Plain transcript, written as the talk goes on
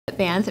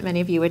bands that many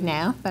of you would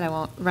know, but I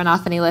won't run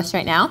off any list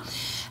right now.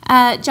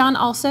 John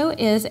also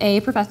is a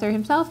professor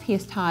himself. He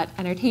has taught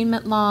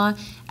entertainment law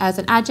as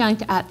an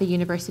adjunct at the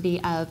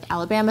University of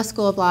Alabama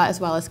School of Law as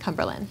well as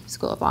Cumberland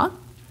School of Law.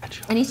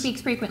 And he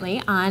speaks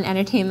frequently on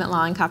entertainment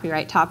law and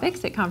copyright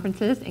topics at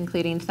conferences,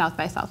 including South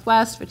by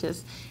Southwest, which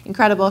is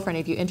incredible for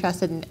any of you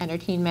interested in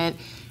entertainment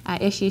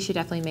issues. You should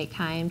definitely make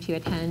time to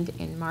attend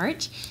in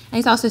March.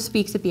 And he also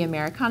speaks at the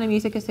Americana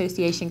Music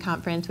Association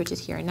Conference, which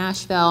is here in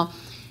Nashville,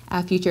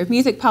 Future of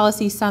Music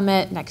Policy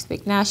Summit, Next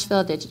Big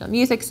Nashville, Digital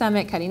Music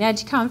Summit, Cutting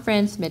Edge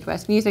Conference,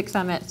 Midwest Music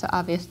Summit. So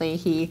obviously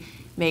he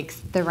makes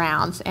the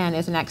rounds and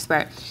is an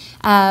expert.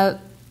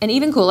 And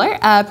even cooler,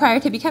 prior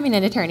to becoming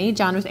an attorney,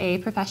 John was a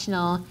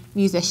professional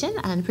musician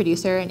and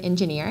producer and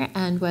engineer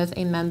and was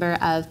a member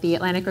of the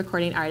Atlantic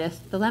recording artists,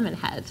 the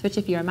Lemonheads, which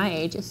if you're my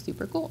age is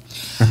super cool.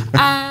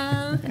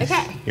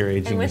 Okay. You're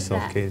aging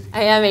yourself, Casey.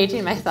 I am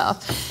aging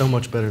myself. So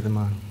much better than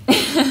mine.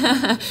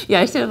 Yeah,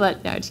 I should have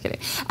let, no, just kidding.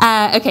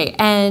 Okay,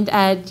 and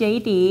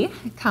J.D.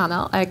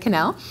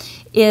 Connell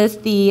is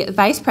the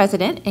Vice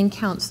President and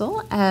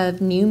Counsel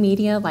of New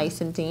Media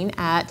Licensing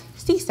at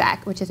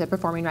SESAC, which is a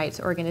performing rights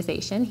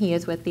organization. He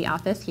is with the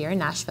office here in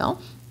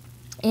Nashville.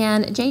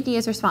 And JD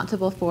is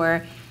responsible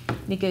for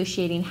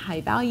negotiating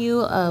high-value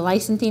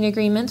licensing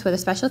agreements with a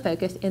special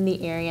focus in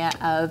the area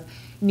of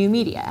new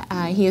media.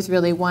 He is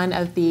really one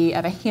of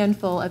a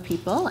handful of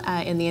people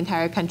in the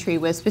entire country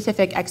with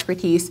specific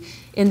expertise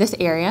in this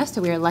area,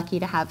 so we are lucky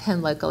to have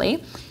him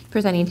locally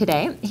presenting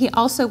today. He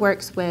also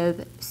works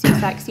with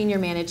SESAC senior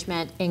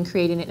management in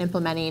creating and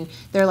implementing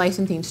their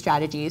licensing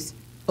strategies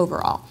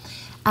overall.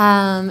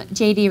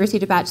 JD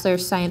received a Bachelor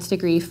of Science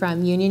degree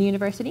from Union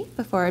University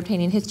before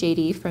obtaining his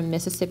JD from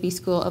Mississippi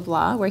School of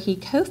Law, where he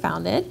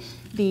co-founded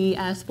the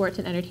Sports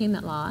and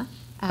Entertainment Law.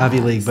 Ivy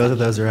League, both of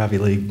those are Ivy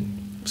League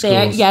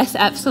schools. Yes,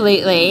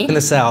 absolutely. In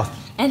the South.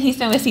 And he's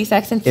been with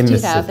SESAC since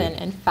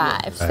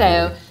 2005.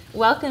 So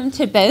welcome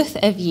to both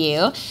of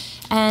you.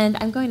 And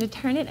I'm going to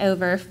turn it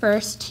over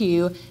first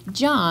to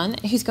John,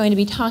 who's going to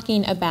be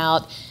talking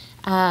about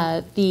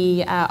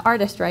the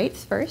artist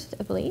rights first,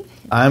 I believe.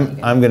 I'm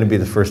going to be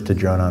the first to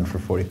drone on for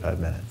 45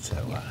 minutes, so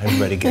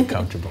everybody get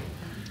comfortable.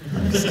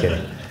 I'm just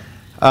kidding.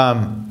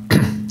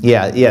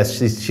 Yes,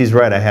 she's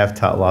right. I have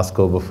taught law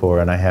school before,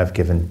 and I have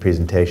given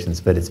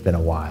presentations, but it's been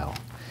a while.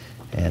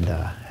 And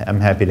I'm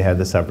happy to have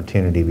this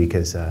opportunity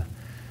because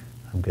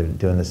I'm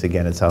doing this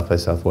again at South by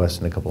Southwest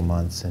in a couple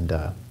months, and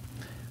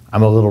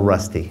I'm a little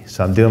rusty,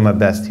 so I'm doing my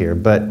best here.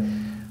 But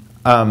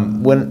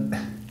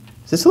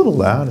is this a little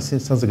loud? It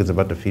sounds like it's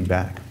about to feed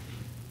back.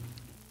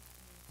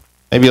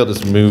 Maybe I'll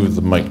just move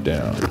the mic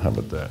down. How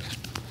about that?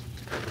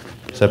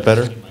 Is that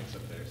better?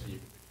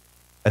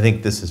 I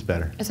think this is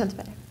better. It sounds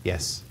better.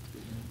 Yes.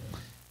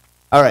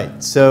 All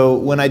right, so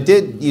when I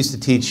used to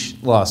teach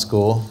law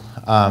school,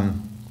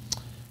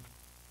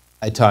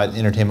 I taught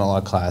entertainment law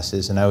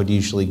classes, and I would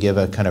usually give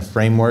a kind of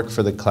framework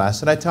for the class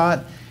that I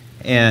taught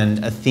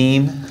and a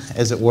theme,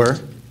 as it were.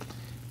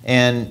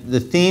 And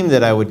the theme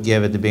that I would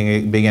give at the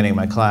beginning of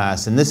my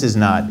class, and this is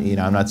not,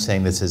 I'm not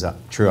saying this is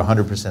true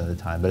 100% of the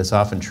time, but it's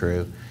often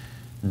true,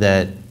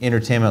 that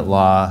entertainment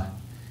law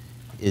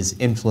is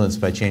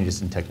influenced by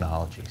changes in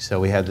technology.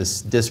 So we have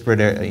this disparate,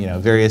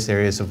 various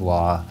areas of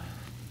law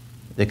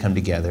that come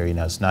together.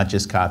 It's not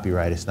just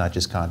copyright, it's not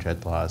just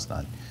contract law, it's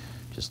not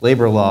just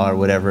labor law or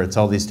whatever. It's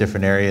all these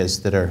different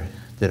areas that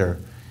are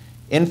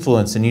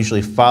influenced and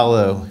usually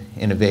follow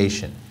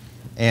innovation.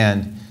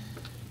 And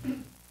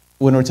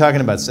when we're talking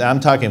about,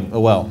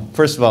 well,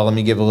 first of all, let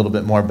me give a little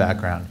bit more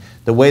background.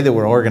 The way that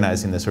we're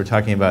organizing this, we're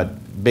talking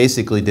about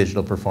basically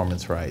digital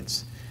performance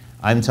rights.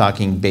 I'm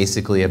talking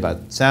basically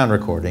about sound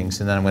recordings,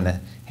 and then I'm going to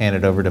hand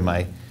it over to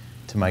my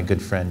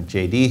good friend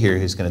JD here,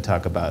 who's going to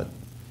talk about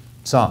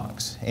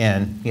songs.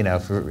 And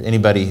for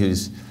anybody who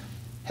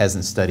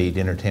hasn't studied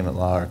entertainment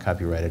law or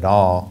copyright at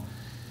all,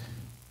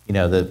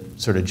 the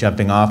sort of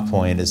jumping off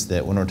point is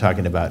that when we're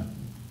talking about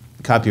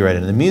copyright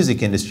in the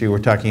music industry, we're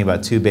talking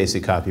about two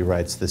basic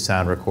copyrights, the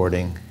sound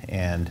recording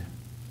and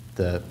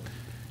the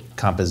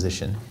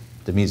composition,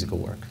 the musical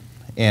work.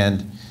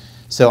 And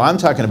so I'm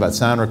talking about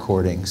sound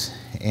recordings,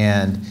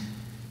 and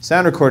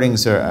sound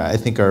recordings I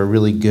think are a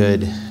really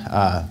good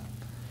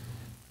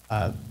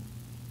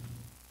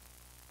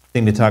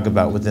thing to talk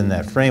about within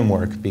that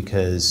framework,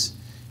 because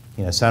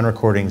sound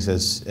recordings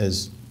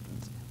as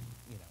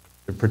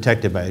they're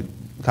protected by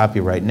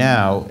copyright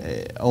now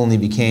only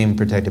became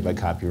protected by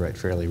copyright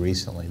fairly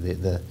recently.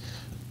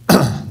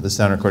 The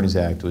Sound Recordings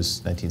Act was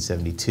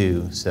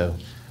 1972, so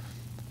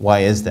why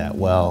is that?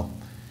 Well,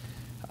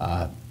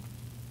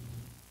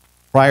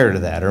 prior to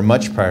that, or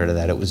much prior to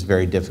that, it was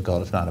very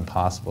difficult, if not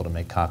impossible, to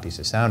make copies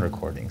of sound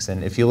recordings.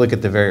 And if you look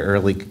at the very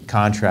early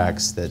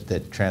contracts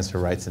that transfer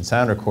rights in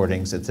sound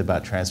recordings, it's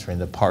about transferring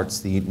the parts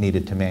that you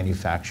needed to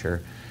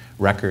manufacture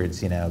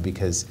records,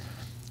 because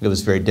it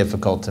was very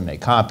difficult to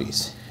make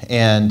copies.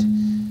 And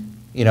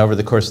over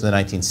the course of the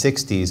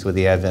 1960s, with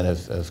the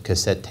advent of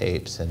cassette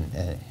tapes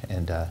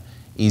and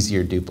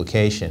easier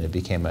duplication, it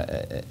became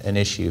an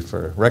issue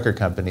for record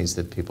companies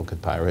that people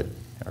could pirate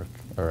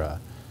or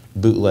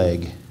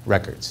bootleg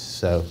records.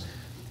 So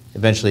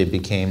eventually it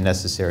became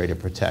necessary to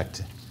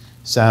protect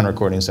sound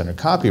recordings under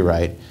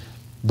copyright,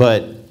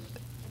 but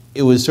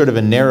it was sort of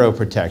a narrow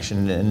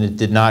protection, and it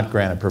did not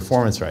grant a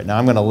performance right. Now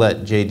I'm going to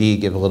let JD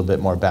give a little bit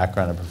more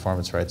background on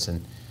performance rights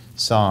in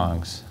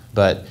songs,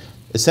 but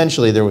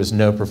essentially there was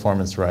no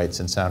performance rights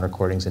in sound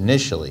recordings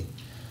initially.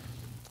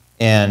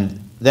 And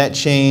that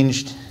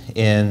changed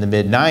in the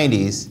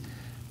mid-90s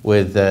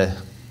with the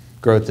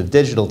growth of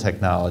digital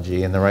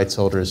technology, and the rights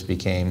holders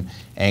became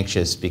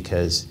anxious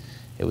because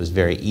it was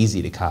very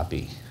easy to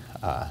copy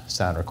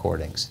sound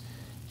recordings.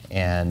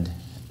 And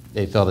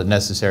they felt it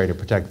necessary to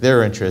protect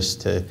their interests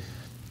to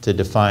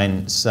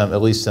define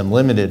at least some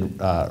limited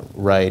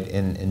right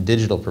in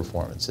digital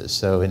performances.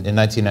 So in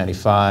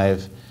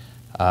 1995,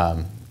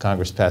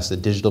 Congress passed the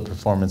Digital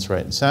Performance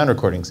Right in Sound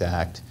Recordings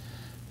Act,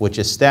 which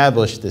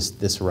established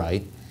this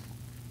right,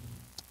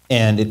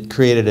 and it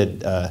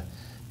created a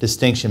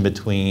distinction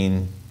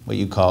between what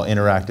you call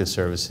interactive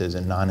services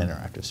and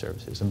non-interactive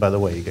services. And by the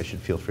way, you guys should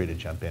feel free to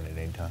jump in at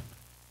any time.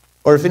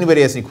 Or if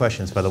anybody has any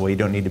questions, by the way, you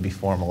don't need to be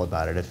formal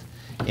about it. If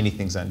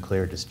anything's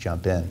unclear, just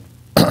jump in.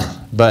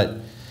 But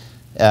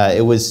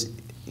it was,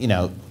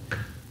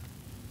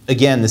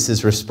 again, this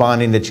is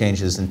responding to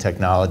changes in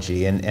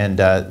technology. And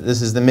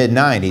this is the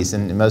mid-90s,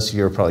 and most of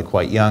you are probably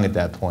quite young at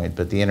that point,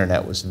 but the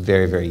internet was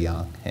very, very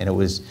young. And it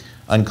was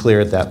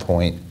unclear at that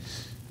point,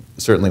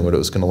 certainly what it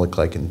was going to look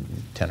like in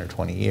 10 or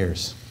 20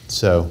 years.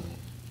 So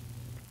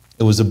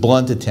it was a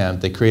blunt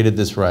attempt. They created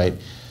this right.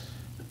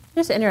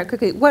 Just to interrupt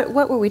quickly, what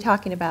were we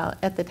talking about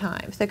at the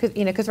time? So,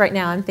 because right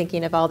now I'm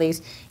thinking of all these,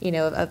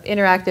 of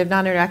interactive,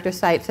 non-interactive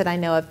sites that I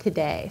know of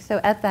today. So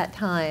at that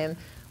time,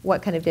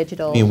 what kind of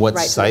digital You mean what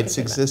sites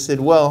existed?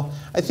 Well,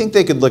 I think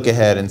they could look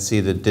ahead and see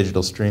that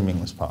digital streaming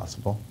was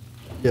possible.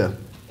 Yeah.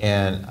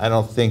 And I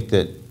don't think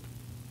that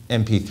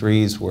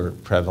MP3s were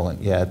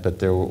prevalent yet, but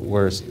there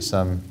were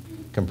some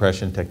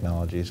compression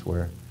technologies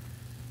where...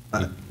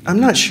 I'm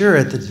not sure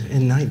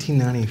in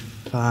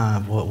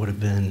 1995 what would have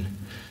been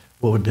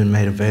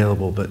made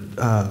available, but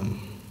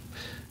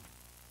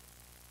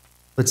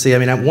let's see. I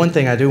mean, one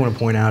thing I do want to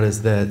point out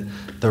is that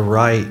the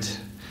right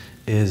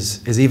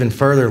is even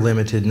further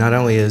limited. Not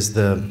only is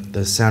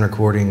the sound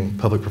recording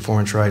public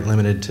performance right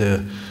limited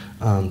to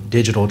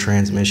digital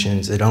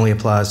transmissions, it only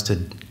applies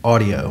to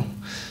audio.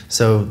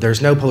 So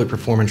there's no public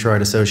performance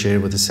right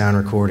associated with the sound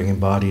recording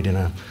embodied in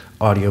an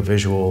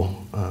audiovisual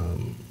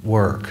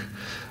work.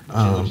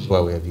 Which is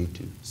why we have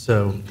YouTube.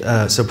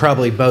 So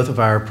probably both of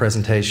our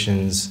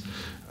presentations,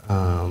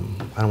 I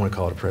don't want to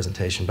call it a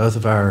presentation, both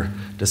of our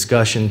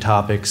discussion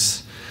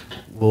topics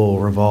will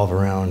revolve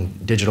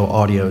around digital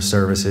audio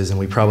services, and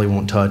we probably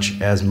won't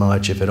touch as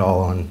much, if at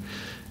all, on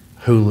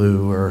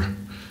Hulu or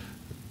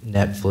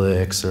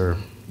Netflix or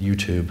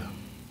YouTube,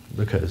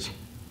 because...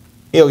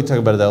 Yeah, we talk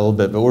about that a little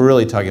bit, but we're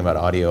really talking about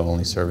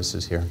audio-only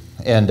services here.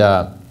 And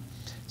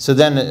so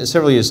then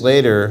several years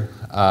later,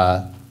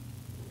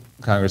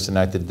 Congress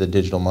enacted the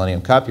Digital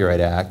Millennium Copyright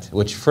Act,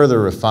 which further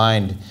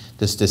refined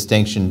this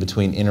distinction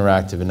between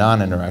interactive and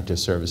non-interactive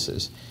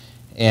services.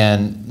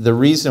 And the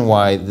reason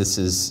why this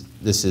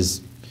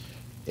is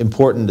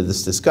important to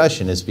this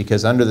discussion is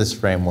because under this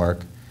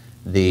framework,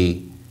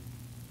 the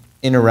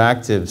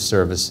interactive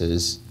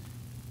services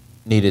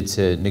needed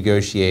to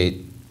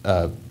negotiate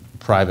a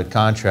private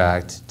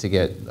contract to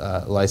get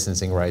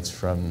licensing rights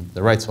from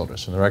the rights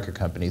holders, from the record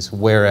companies,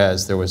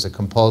 whereas there was a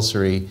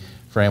compulsory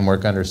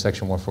framework under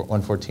Section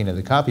 114 of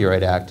the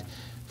Copyright Act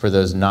for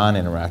those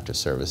non-interactive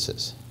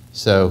services.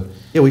 So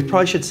yeah, we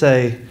probably should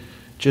say,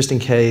 just in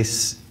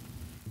case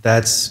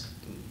that's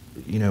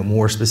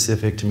more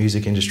specific to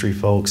music industry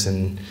folks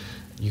and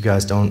you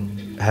guys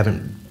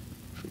haven't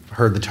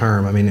heard the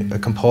term. I mean, a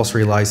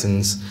compulsory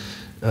license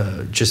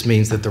just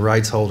means that the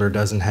rights holder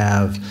doesn't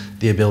have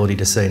the ability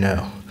to say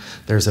no.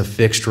 There's a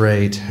fixed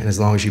rate, and as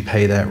long as you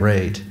pay that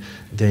rate,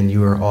 then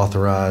you are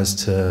authorized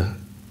to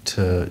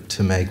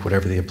make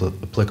whatever the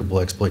applicable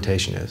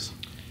exploitation is.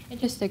 And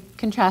just to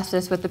contrast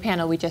this with the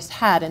panel we just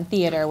had in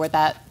theater, where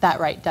that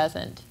right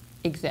doesn't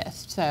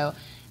exist, so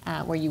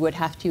where you would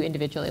have to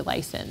individually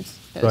license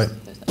those, right.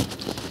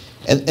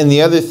 And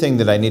the other thing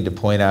that I need to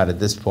point out at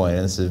this point,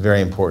 and this is a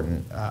very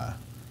important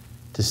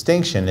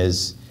distinction,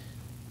 is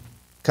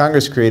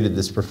Congress created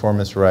this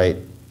performance right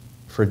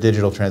for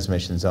digital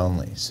transmissions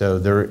only. So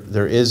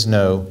there is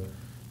no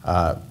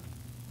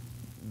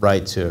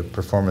right to a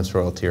performance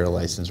royalty or a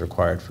license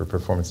required for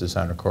performance of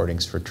sound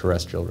recordings for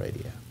terrestrial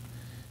radio.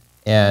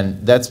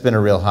 And that's been a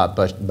real hot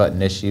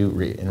button issue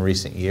in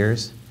recent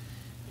years.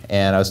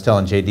 And I was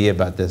telling JD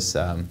about this.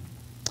 I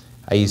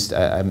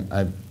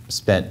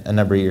spent a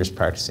number of years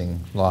practicing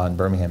law in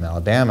Birmingham,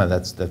 Alabama.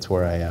 That's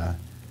where I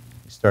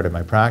started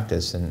my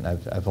practice, and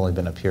I've only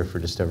been up here for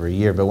just over a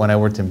year. But when I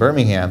worked in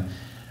Birmingham,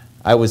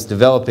 I was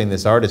developing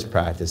this artist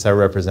practice. I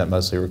represent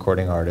mostly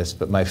recording artists,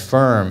 but my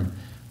firm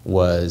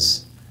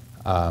was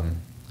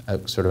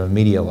sort of a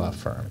media law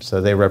firm. So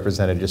they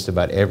represented just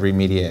about every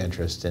media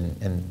interest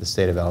in the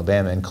state of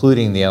Alabama,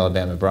 including the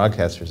Alabama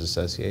Broadcasters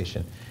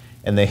Association.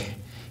 And they,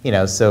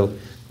 so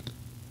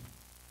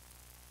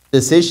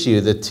this issue,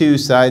 the two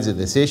sides of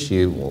this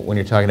issue, when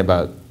you're talking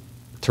about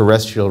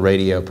terrestrial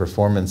radio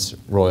performance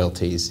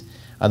royalties,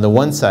 on the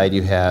one side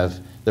you have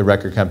the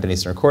record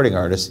companies and recording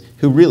artists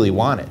who really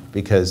want it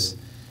because,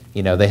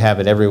 you know, they have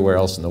it everywhere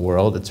else in the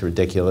world. It's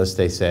ridiculous,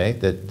 they say,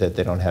 that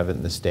they don't have it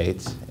in the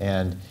States.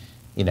 And,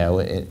 you know,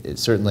 it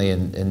certainly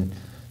in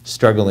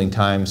struggling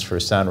times for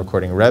sound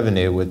recording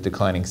revenue with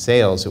declining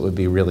sales, it would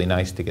be really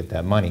nice to get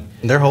that money.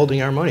 And they're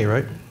holding our money,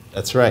 right?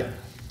 That's right.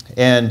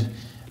 And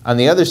on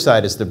the other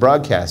side is the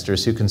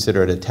broadcasters who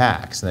consider it a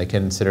tax, and they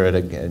consider it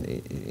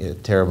a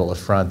terrible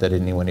affront that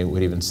anyone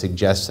would even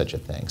suggest such a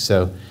thing.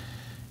 So,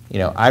 you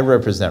know, I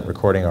represent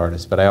recording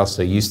artists, but I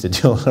also used to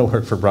do a lot of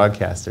work for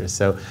broadcasters.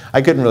 So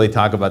I couldn't really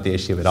talk about the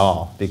issue at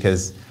all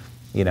because,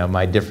 you know,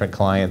 my different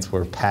clients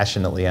were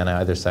passionately on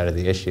either side of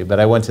the issue. But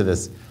I went to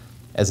this,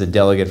 as a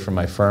delegate from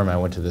my firm, I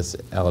went to this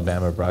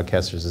Alabama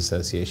Broadcasters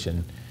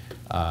Association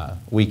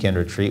weekend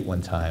retreat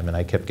one time, and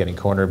I kept getting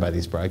cornered by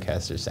these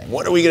broadcasters saying,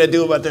 "What are we going to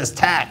do about this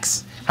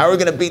tax? How are we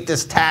going to beat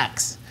this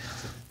tax?"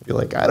 I'd be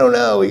like, "I don't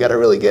know. We got to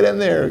really get in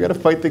there. We got to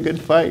fight the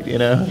good fight, you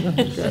know."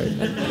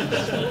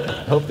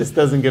 I hope this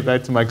doesn't get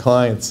back to my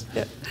clients.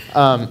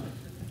 Yep.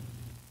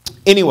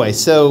 Anyway,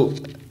 so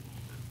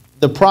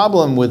the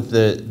problem with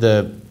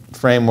the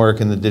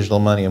framework in the Digital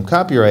Millennium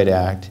Copyright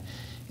Act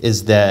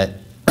is that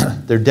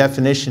their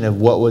definition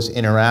of what was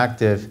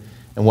interactive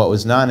and what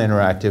was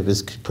non-interactive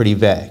is pretty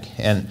vague.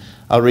 And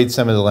I'll read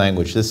some of the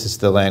language. This is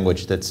the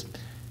language that's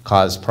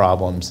caused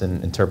problems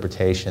in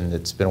interpretation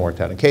that's been worked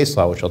out in case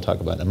law, which I'll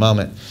talk about in a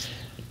moment.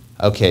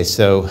 Okay,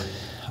 so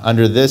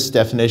under this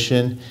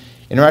definition,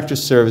 interactive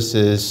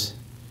services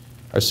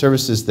are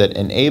services that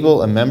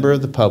enable a member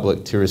of the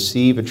public to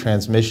receive a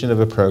transmission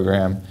of a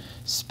program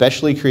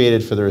specially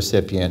created for the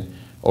recipient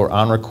or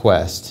on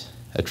request,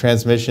 a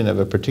transmission of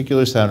a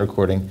particular sound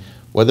recording,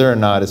 whether or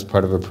not it's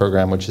part of a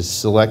program which is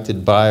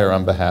selected by or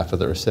on behalf of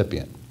the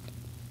recipient.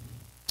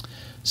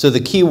 So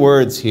the key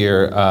words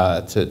here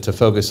to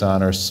focus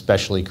on are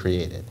specially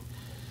created.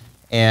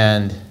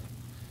 And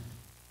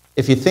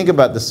if you think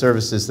about the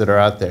services that are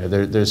out there,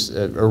 there's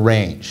a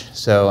range.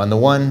 So on the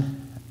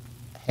one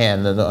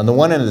hand, on the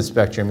one end of the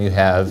spectrum, you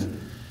have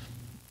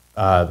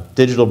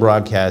digital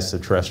broadcasts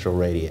of terrestrial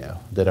radio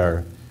that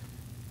are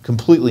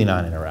completely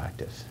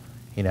non-interactive.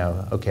 You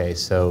know, okay,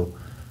 so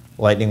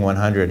Lightning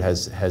 100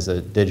 has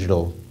a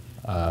digital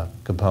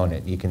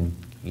component. You can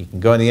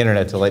go on the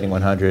internet to Lightning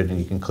 100 and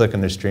you can click on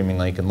their streaming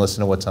link and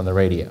listen to what's on the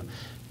radio.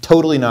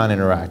 Totally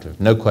non-interactive,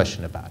 no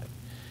question about it.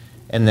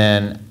 And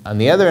then on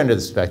the other end of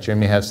the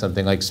spectrum, you have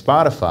something like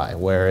Spotify,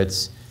 where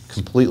it's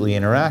completely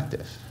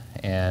interactive.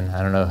 And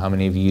I don't know how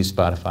many of you use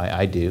Spotify.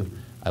 I do.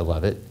 I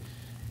love it.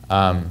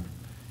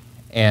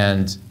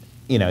 And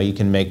you know, you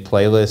can make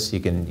playlists. You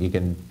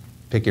can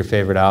pick your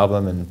favorite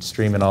album and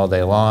stream it all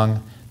day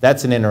long.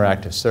 That's an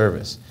interactive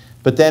service.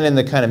 But then in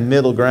the kind of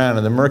middle ground,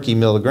 in the murky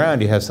middle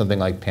ground, you have something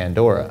like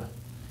Pandora,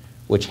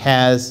 which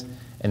has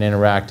an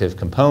interactive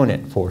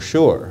component for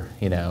sure.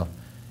 You know,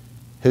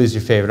 who's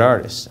your favorite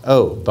artist?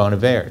 Oh, Bon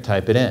Iver,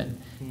 type it in.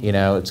 You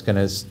know, it's going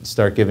to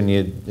start giving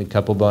you a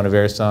couple Bon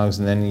Iver songs,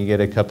 and then you get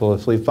a couple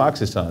of Fleet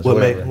Foxes songs.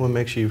 What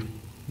makes you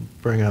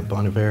bring up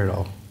Bon Iver at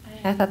all?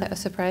 I thought that was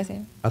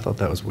surprising. I thought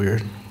that was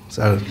weird.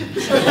 So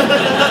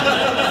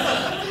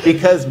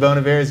because Bon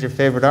Iver is your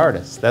favorite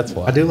artist, that's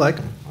why. I do like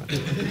him.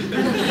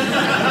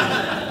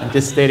 I'm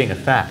just stating a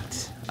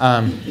fact.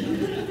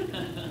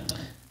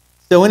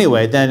 So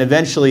anyway, then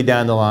eventually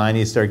down the line,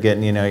 you start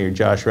getting, you know, your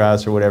Josh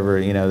Rouse or whatever,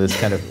 you know, this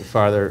kind of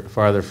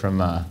farther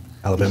from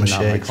Alabama Shakes.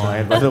 Not my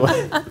client, by the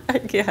way.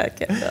 Yeah, I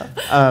can't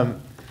tell.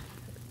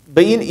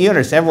 But you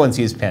understand, everyone's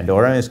used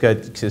Pandora, and it's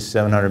got just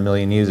 700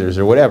 million users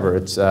or whatever.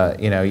 It's,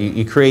 you know,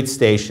 you create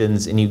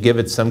stations and you give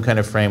it some kind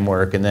of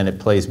framework, and then it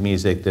plays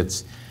music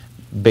that's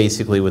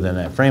basically within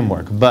that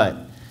framework. But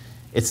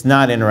it's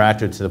not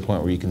interactive to the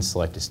point where you can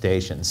select a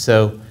station.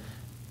 So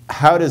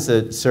how does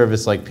a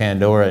service like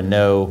Pandora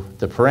know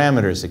the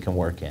parameters it can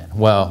work in?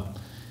 Well,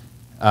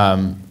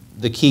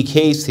 the key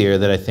case here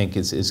that I think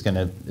is going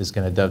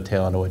to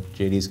dovetail into what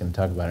JD is going to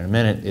talk about in a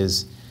minute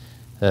is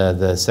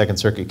the Second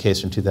Circuit case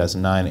from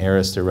 2009,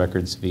 Arista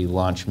Records v.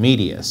 Launch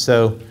Media.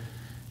 So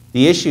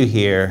the issue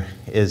here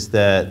is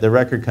that the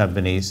record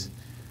companies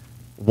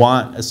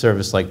want a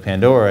service like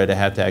Pandora to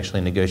have to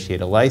actually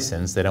negotiate a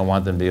license. They don't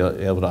want them to be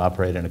able to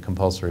operate in a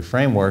compulsory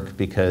framework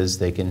because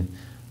they can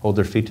hold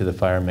their feet to the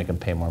fire and make them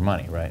pay more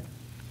money, right?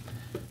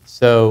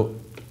 So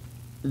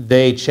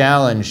they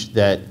challenged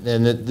that,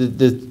 and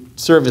the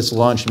service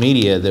Launch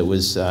Media that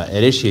was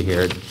at issue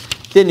here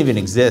didn't even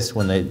exist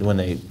when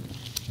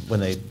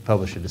they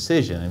published a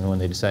decision. I mean, when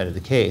they decided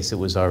the case, it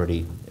was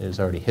already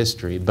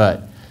history.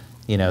 But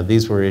you know,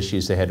 these were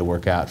issues they had to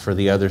work out. For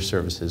the other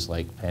services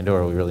like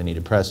Pandora, we really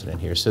needed precedent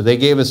here. So they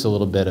gave us a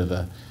little bit of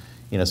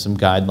some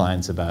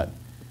guidelines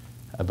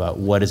about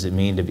what does it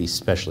mean to be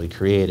specially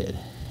created.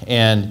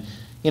 And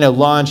you know,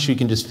 Launch, you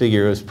can just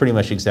figure it was pretty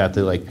much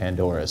exactly like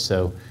Pandora.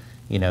 So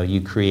you know, they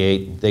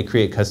create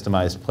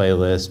customized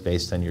playlists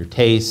based on your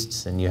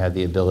tastes, and you have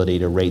the ability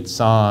to rate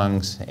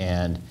songs,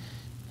 and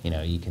you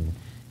know, you can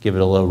give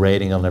it a low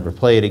rating, they'll never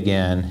play it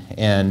again.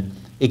 And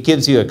it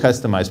gives you a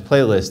customized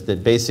playlist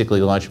that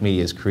basically Launch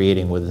Media is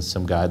creating within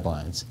some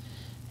guidelines.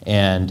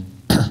 And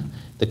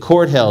the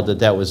court held that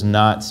that was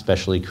not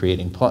specially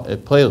creating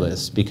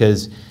playlists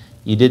because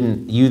you,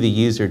 the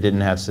user,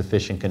 didn't have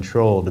sufficient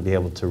control to be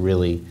able to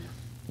really,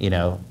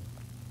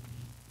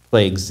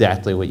 play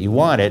exactly what you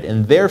wanted,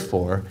 and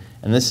therefore,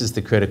 and this is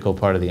the critical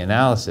part of the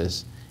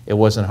analysis, it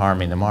wasn't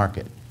harming the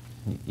market.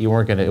 It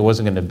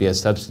wasn't going to be a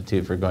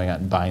substitute for going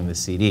out and buying the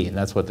CD, and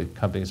that's what the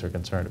companies are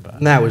concerned about.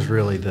 And that was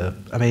really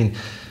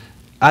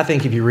I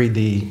think if you read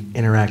the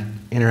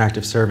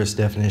interactive service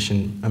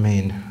definition,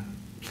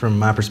 from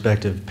my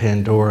perspective,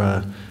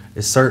 Pandora,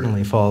 it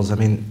certainly falls. The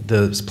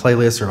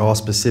playlists are all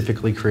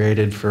specifically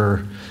created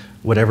for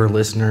whatever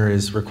listener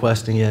is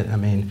requesting it.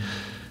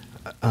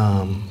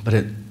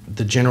 But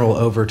the general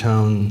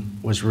overtone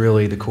was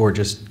really the court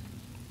just,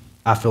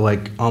 I feel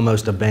like,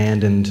 almost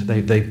abandoned.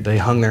 They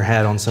hung their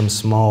hat on some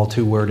small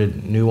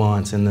two-worded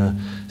nuance in the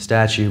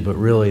statute, but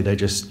really they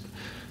just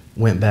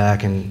went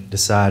back and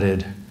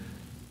decided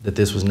that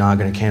this was not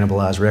going to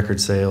cannibalize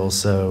record sales.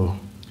 So,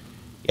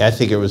 yeah, I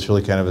think it was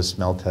really kind of a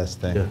smell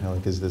test thing. Yeah.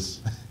 Is this,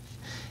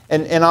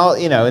 and all,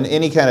 in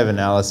any kind of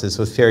analysis,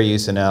 with fair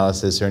use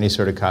analysis or any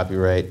sort of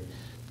copyright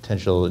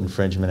potential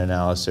infringement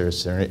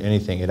analysis or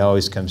anything, it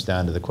always comes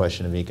down to the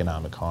question of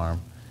economic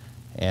harm.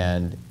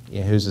 And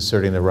who's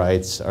asserting the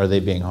rights? Are they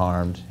being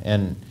harmed?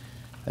 And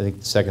I think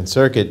the Second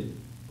Circuit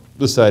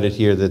decided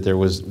here that there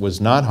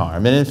was not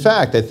harm. And in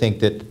fact, I think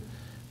that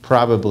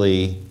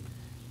probably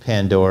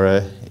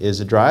Pandora is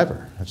a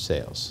driver of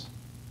sales.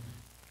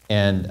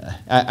 And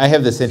I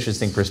have this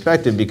interesting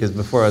perspective because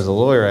before I was a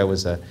lawyer, I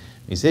was a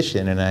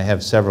musician, and I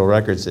have several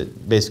records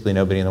that basically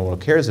nobody in the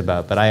world cares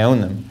about, but I own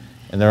them,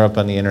 and they're up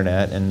on the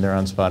internet, and they're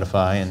on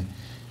Spotify and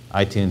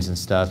iTunes and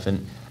stuff.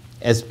 And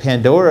as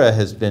Pandora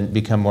has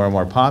become more and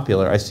more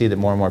popular, I see that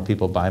more and more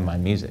people buy my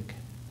music.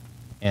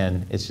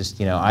 And it's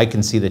just, I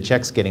can see the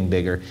checks getting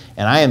bigger,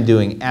 and I am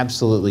doing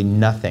absolutely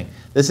nothing.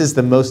 This is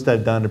the most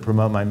I've done to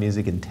promote my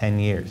music in 10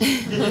 years.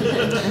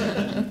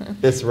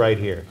 This right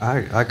here. I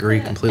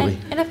agree completely.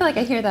 And I feel like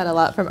I hear that a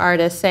lot from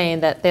artists saying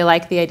that they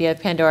like the idea of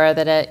Pandora,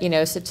 that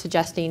it's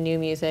suggesting new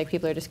music,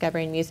 people are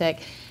discovering music.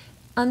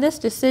 On this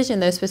decision,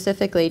 though,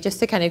 specifically, just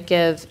to kind of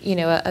give,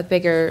 a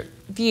bigger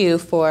view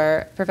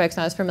for folks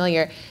not as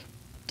familiar,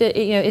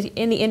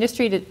 in the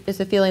industry, is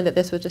the feeling that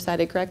this was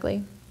decided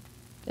correctly?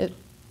 It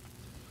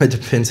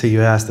depends who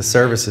you ask. The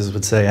services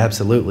would say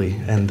absolutely,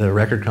 and the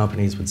record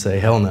companies would say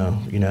hell no.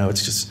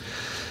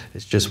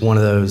 It's just one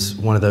of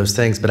those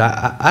things. But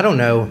I don't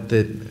know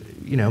that,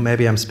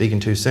 maybe I'm speaking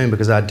too soon,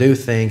 because I do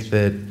think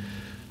that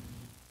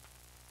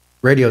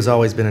radio's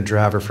always been a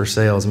driver for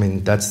sales.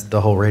 That's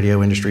the whole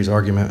radio industry's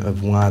argument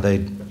of why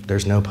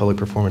there's no public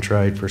performance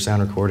right for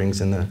sound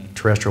recordings in the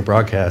terrestrial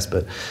broadcast.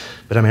 But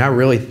I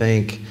really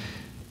think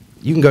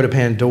you can go to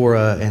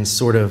Pandora and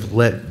sort of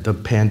let the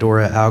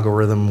Pandora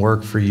algorithm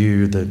work for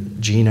you, the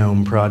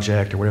Genome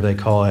Project or whatever they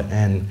call it,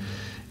 and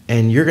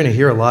you're going to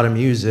hear a lot of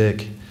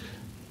music.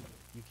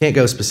 You can't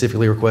go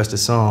specifically request a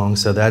song,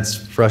 so that's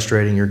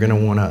frustrating. You're going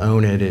to want to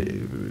own it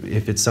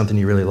if it's something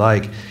you really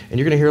like, and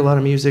you're going to hear a lot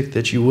of music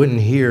that you wouldn't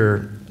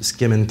hear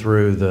skimming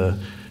through the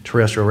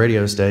terrestrial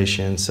radio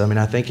station. So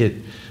I think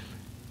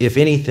if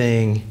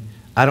anything,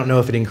 I don't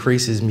know if it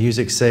increases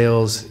music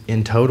sales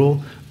in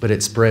total, but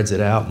it spreads it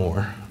out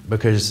more,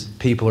 because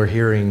people are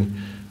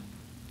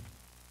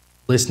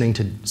listening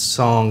to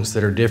songs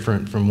that are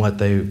different from what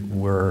they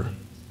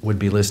would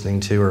be listening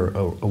to, or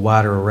a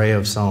wider array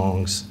of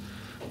songs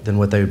than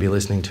what they would be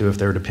listening to if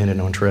they were dependent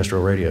on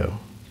terrestrial radio.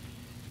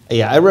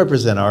 Yeah, I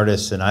represent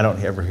artists, and I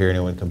don't ever hear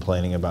anyone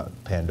complaining about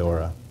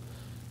Pandora,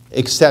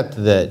 except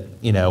that,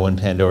 when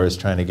Pandora is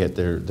trying to get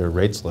their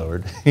rates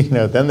lowered,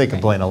 then they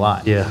complain a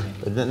lot. Yeah.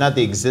 But not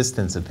the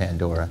existence of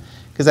Pandora.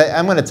 Because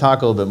I'm going to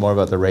talk a little bit more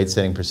about the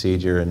rate-setting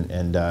procedure,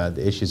 and the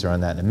issues around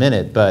that in a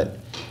minute. But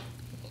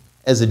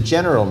as a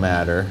general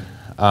matter,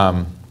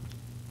 I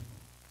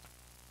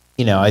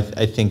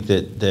think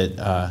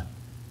that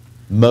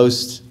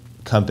most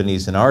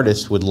companies and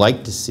artists would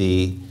like to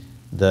see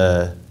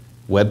the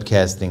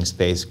webcasting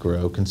space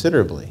grow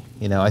considerably.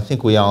 I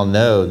think we all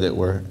know that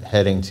we're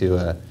heading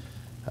to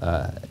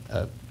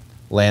a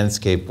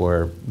landscape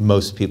where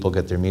most people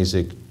get their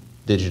music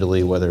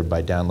digitally, whether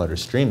by download or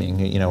streaming.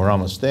 We're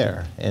almost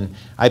there. And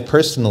I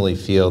personally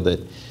feel that,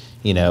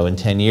 in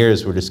 10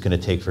 years, we're just going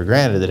to take for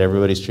granted that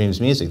everybody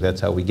streams music. That's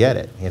how we get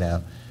it.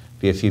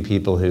 Be a few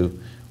people who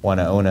want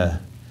to own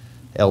a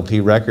LP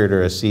record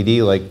or a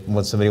CD, like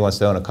when somebody wants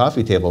to own a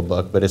coffee table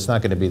book, but it's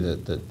not going to be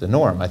the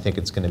norm. I think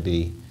it's going to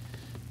be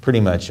pretty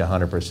much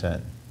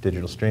 100%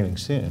 digital streaming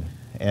soon.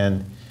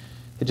 And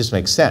it just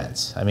makes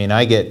sense.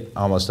 I get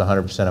almost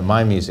 100% of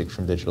my music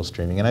from digital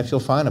streaming, and I feel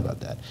fine about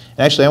that. And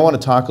actually, I want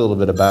to talk a little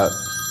bit about...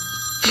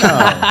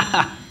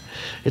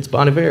 It's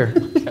Bon Iver.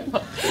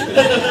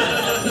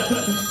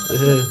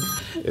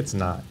 It's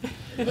not.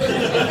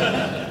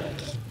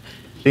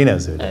 She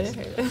knows who it is.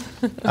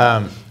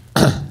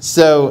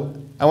 So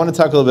I want to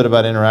talk a little bit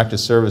about interactive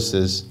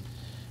services.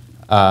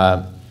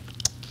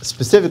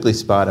 specifically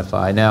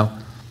Spotify. Now,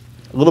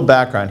 a little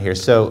background here.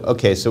 So,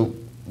 okay, so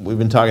we've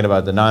been talking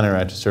about the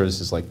non-interactive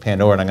services like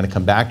Pandora, and I'm going to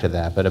come back to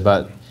that, but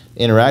about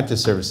interactive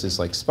services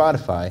like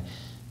Spotify,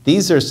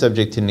 these are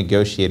subject to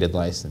negotiated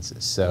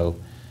licenses. So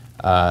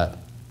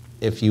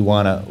if you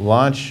want to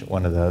launch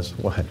one of those,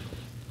 what?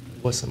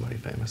 Was somebody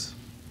famous?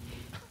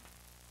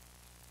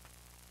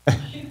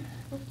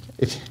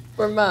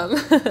 We're mum.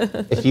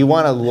 If you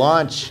want to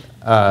launch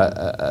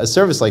a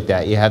service like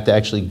that, you have to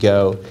actually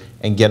go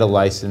and get a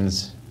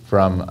license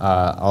from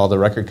all the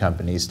record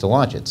companies to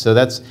launch it. So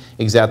that's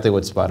exactly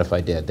what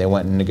Spotify did. They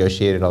went and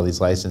negotiated all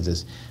these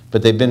licenses.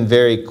 But they've been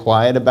very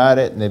quiet about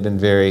it, and they've been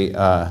very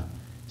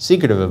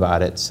secretive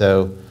about it.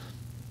 So,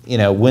 you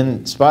know,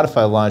 when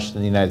Spotify launched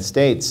in the United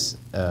States,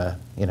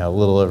 you know, a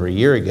little over a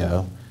year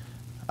ago,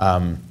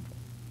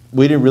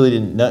 we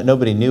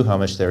nobody knew how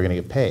much they were going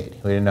to get paid.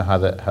 We didn't know how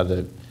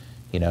the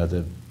you know,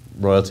 the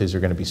royalties are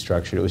going to be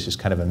structured. It was just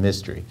kind of a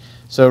mystery.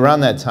 So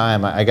around that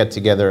time, I got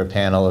together a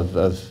panel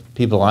of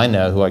people I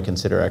know who I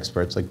consider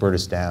experts, like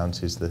Bertus Downs,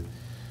 who's the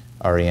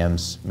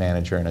REM's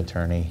manager and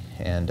attorney,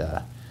 and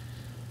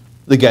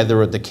the guy that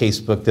wrote the case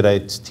book that I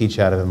teach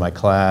out of in my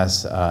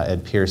class,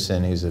 Ed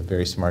Pearson, who's a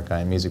very smart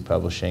guy in music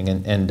publishing,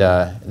 and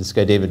this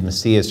guy David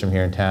Macias from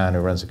here in town,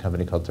 who runs a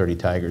company called 30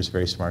 Tigers,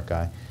 very smart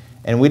guy.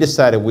 And we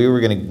decided we were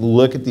going to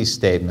look at these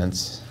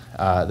statements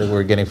that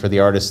we're getting for the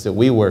artists that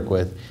we work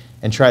with,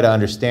 and try to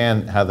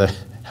understand how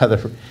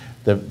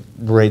the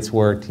rates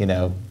worked. You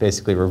know,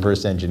 basically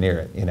reverse engineer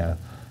it. You know,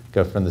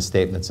 go from the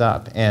statements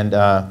up. And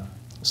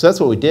so that's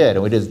what we did.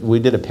 And we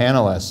did a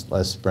panel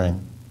last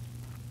spring.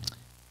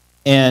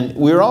 And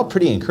we were all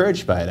pretty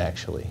encouraged by it,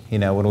 actually. You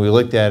know, when we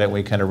looked at it,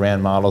 we kind of ran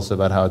models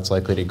about how it's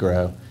likely to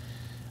grow.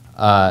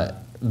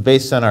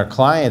 Based on our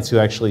clients who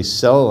actually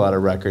sell a lot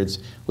of records,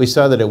 we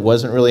saw that it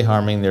wasn't really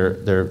harming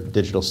their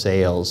digital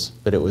sales,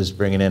 but it was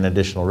bringing in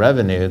additional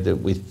revenue that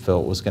we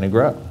felt was going to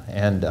grow.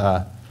 And,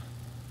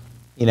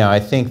 you know, I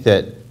think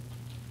that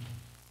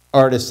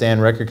artists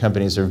and record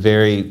companies are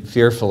very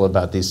fearful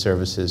about these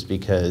services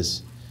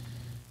because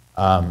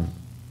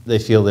they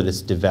feel that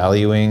it's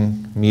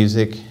devaluing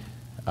music.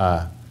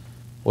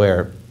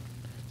 Where,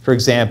 for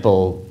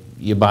example,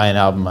 you buy an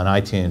album on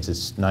iTunes,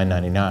 it's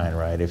 $9.99,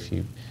 right? If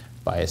you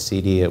buy a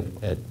CD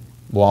at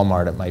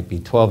Walmart, it might be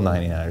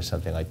 $12.99 or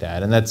something like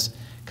that. And that's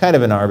kind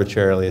of an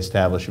arbitrarily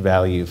established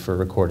value for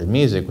recorded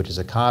music, which is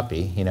a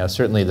copy. You know,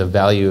 certainly the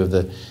value of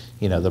the,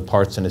 you know, the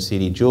parts in a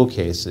CD jewel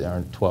case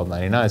aren't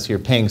 $12.99, so you're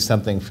paying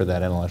something for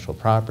that intellectual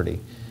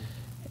property.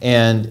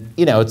 And,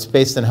 you know, it's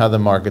based on how the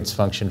markets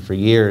function for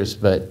years,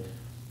 but,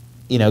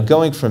 you know,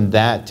 going from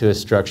that to a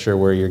structure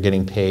where you're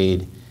getting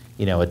paid,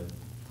 you know,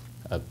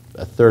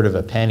 a third of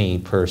a penny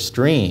per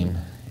stream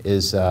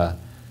is,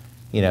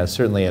 you know,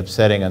 certainly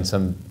upsetting on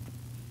some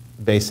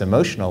base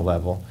emotional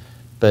level.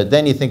 But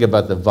then you think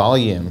about the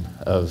volume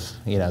of,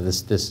 you know,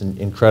 this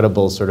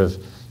incredible sort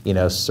of, you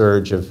know,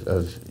 surge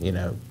of you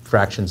know,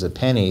 fractions of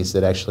pennies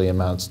that actually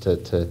amounts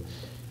to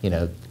you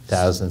know,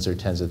 thousands or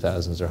tens of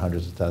thousands or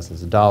hundreds of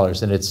thousands of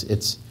dollars. And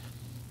it's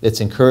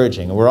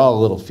encouraging. And we're all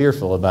a little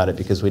fearful about it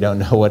because we don't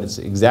know what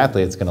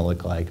exactly it's going to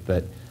look like.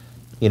 But,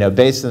 you know,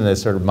 based on the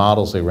sort of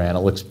models we ran,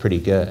 it looks pretty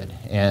good.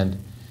 And,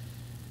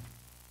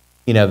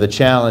 you know, the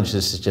challenge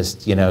is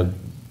just, you know,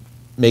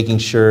 making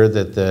sure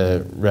that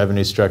the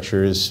revenue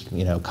structures,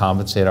 you know,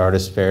 compensate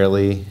artists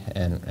fairly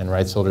and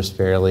rights holders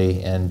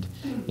fairly, and,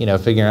 you know,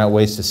 figuring out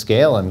ways to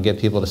scale and get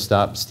people to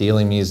stop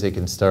stealing music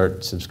and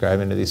start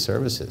subscribing to these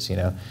services, you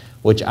know,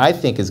 which I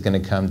think is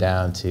going to come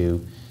down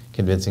to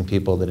convincing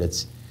people that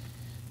it's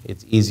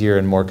easier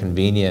and more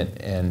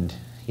convenient and,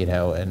 you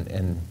know,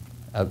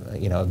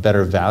 you know, a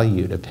better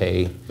value to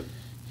pay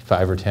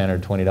 $5 or $10 or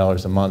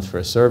 $20 a month for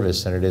a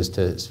service than it is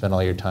to spend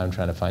all your time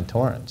trying to find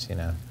torrents, you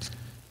know.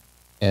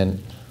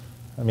 And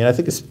I mean, I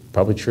think it's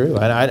probably true.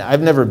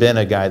 I've never been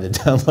a guy that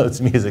downloads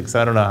music, so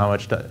I don't know how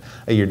much of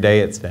your day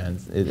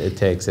it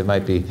takes. It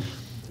might be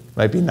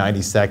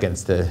 90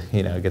 seconds to,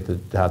 you know, get the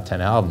top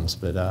 10 albums,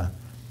 but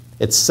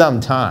it's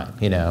some time,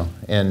 you know.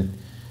 And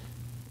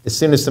as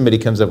soon as somebody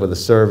comes up with a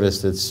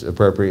service that's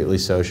appropriately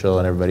social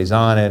and everybody's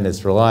on it and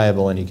it's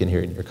reliable and you can hear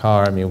it in your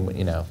car, I mean,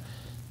 you know,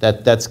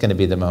 that's going to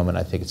be the moment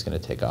I think it's going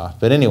to take off.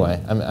 But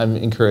anyway, I'm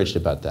encouraged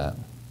about that.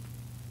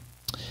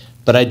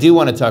 But I do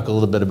want to talk a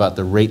little bit about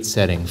the rate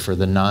setting for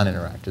the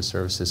non-interactive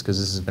services, because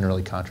this has been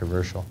really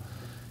controversial.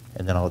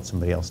 And then I'll let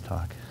somebody else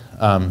talk.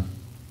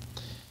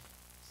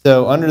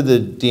 So under the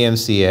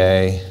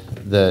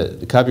DMCA,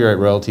 the Copyright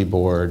Royalty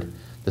Board,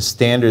 the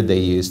standard they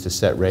use to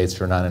set rates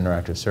for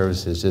non-interactive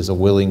services is a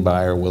willing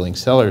buyer, willing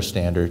seller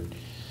standard,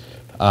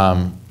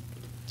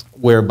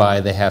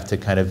 whereby they have to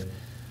kind of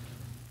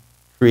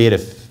create a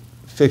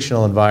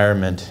fictional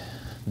environment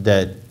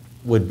that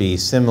would be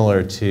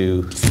similar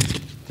to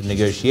the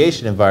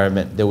negotiation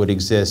environment that would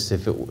exist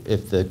if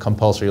the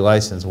compulsory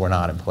license were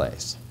not in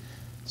place.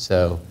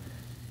 So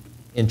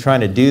in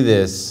trying to do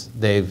this,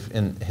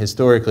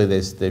 historically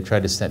they've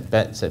tried to set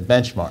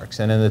benchmarks.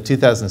 And in the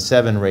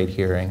 2007 rate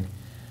hearing,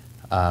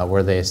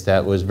 where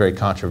it was very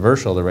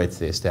controversial, the rates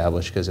they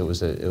established, because it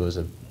was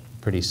a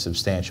pretty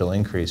substantial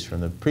increase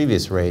from the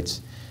previous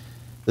rates.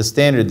 The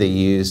standard they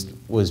used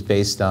was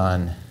based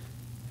on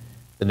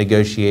the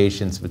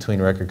negotiations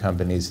between record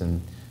companies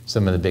and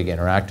some of the big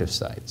interactive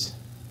sites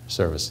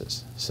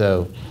services.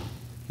 So,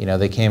 you know,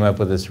 they came up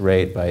with this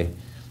rate by,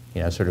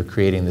 you know, sort of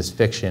creating this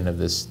fiction of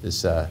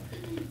this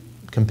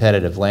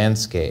competitive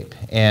landscape.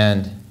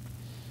 And,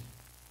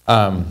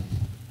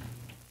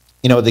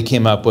 you know, what they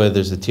came up with,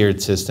 there's a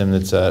tiered system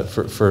that's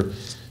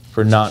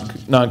for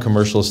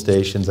non-commercial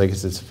stations. I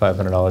guess it's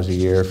 $500 a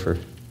year for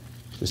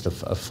just a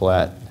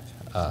flat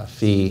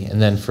fee,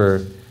 and then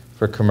for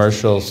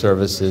commercial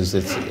services,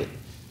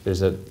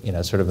 there's a, you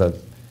know, sort of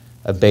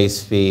a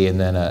base fee and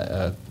then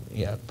a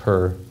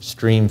per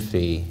stream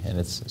fee, and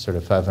it's sort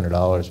of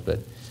 $500. But,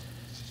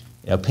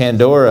 you know,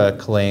 Pandora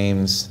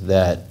claims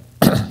that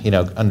you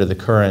know, under the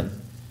current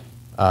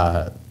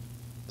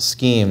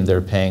scheme,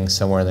 they're paying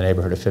somewhere in the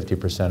neighborhood of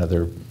 50% of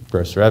their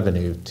gross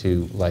revenue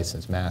to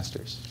licensed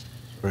masters.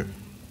 Right.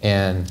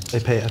 And they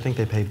pay, I think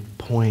they pay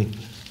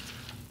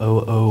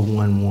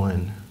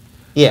 .0011.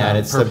 Yeah, and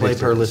it's per play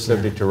per listener.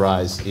 subject to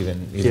rise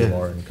even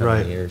more in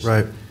coming years.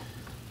 Right.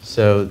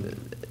 So,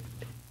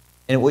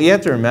 and what you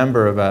have to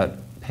remember about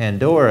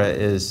Pandora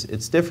is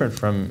it's different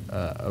from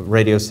a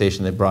radio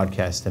station that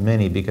broadcasts to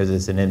many because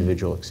it's an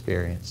individual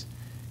experience.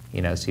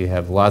 You know, so you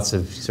have lots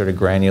of sort of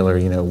granular,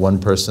 you know, one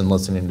person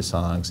listening to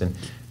songs, and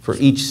for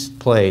each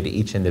play to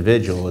each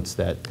individual, it's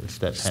that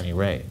penny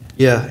rate.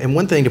 Yeah, and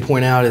one thing to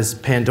point out is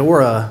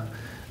Pandora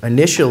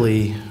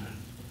initially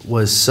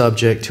was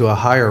subject to a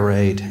higher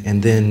rate,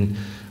 and then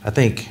I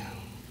think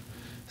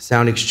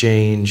Sound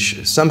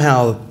Exchange,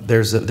 somehow there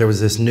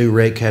was this new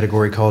rate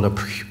category called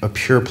a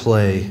pure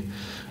play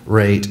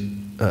rate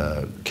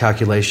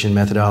calculation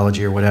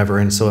methodology or whatever.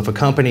 And so if a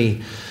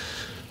company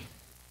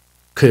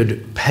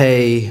could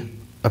pay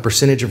a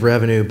percentage of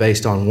revenue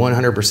based on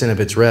 100% of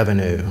its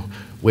revenue,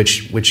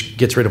 which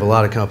gets rid of a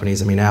lot of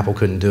companies. I mean, Apple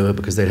couldn't do it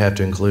because they'd have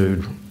to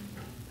include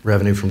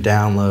revenue from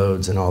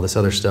downloads and all this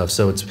other stuff.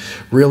 So it's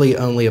really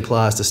only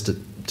applies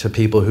to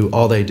people who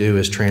all they do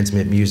is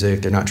transmit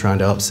music. They're not trying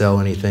to upsell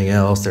anything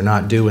else. They're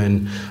not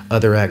doing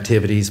other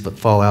activities but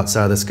fall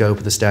outside the scope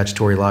of the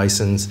statutory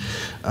license.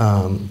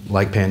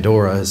 Like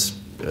Pandora is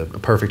a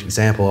perfect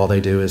example. All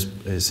they do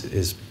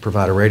is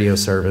provide a radio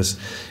service.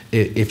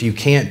 If you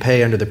can't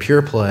pay under the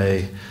pure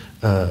play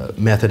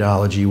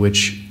methodology,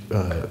 which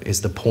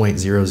is the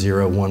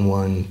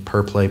 .0011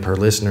 per play per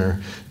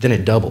listener, then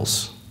it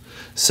doubles.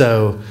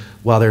 So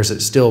while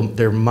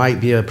there might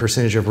be a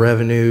percentage of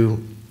revenue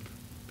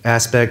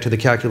aspect to the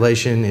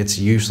calculation, it's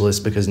useless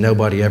because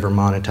nobody ever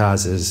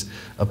monetizes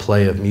a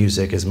play of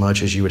music as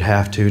much as you would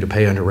have to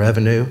pay under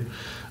revenue.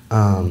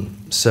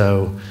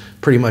 So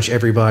pretty much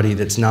everybody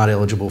that's not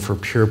eligible for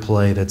pure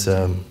play that's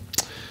a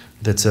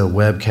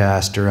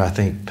webcaster, I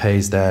think,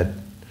 pays that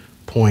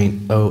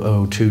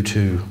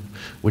 .0022,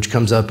 which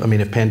comes up, I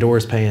mean, if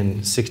Pandora's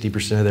paying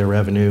 60% of their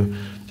revenue,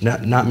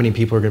 not many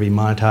people are going to be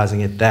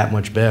monetizing it that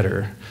much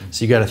better.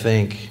 So you got to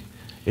think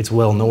it's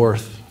well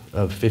north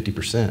of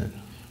 50%.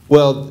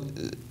 Well,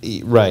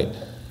 right,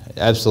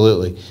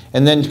 absolutely.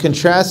 And then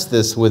contrast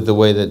this with the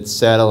way that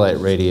satellite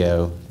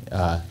radio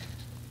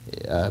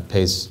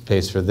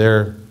pays for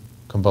their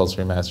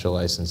compulsory master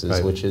licenses,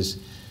 right.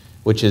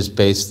 which is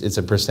based, it's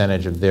a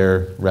percentage of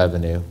their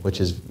revenue, which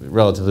is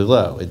relatively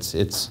low. It's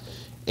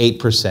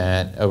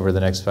 8%. Over the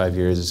next 5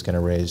 years, it's going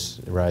to rise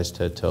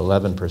to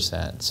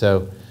 11%.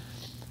 So,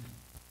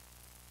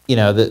 you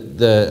know,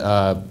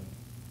 the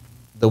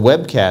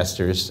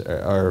webcasters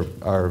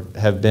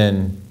have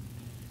been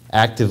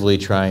actively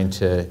trying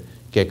to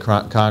get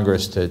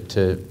Congress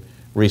to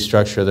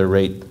restructure their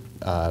rate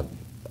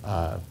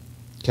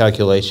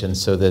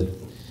calculations so that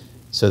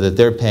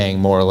they're paying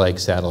more like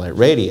satellite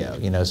radio,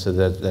 you know, so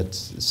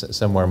that's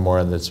somewhere more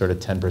in the sort of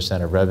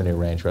 10% of revenue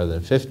range rather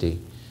than 50.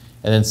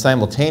 And then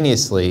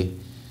simultaneously,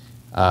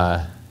 you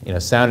know,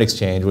 Sound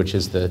Exchange, which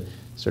is the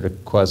sort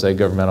of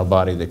quasi-governmental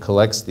body that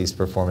collects these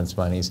performance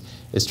monies,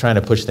 is trying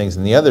to push things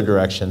in the other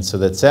direction so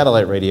that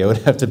satellite radio would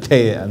have to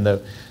pay on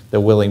the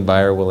willing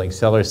buyer, willing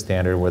seller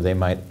standard, where they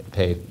might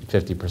pay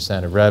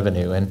 50% of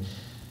revenue. And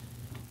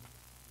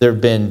there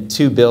have been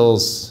two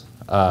bills.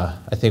 I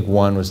think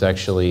one was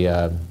actually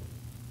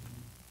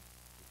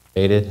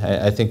debated.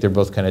 I think they're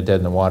both kind of dead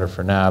in the water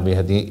for now. We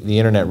had the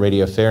Internet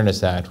Radio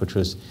Fairness Act, which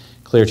was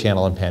Clear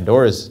Channel and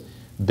Pandora's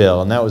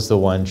bill, and that was the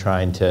one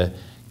trying to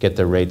get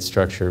the rate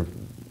structure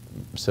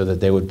so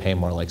that they would pay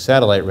more like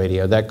satellite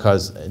radio. That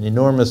caused an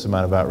enormous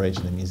amount of outrage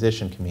in the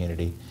musician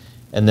community.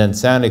 And then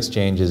Sound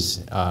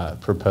Exchange's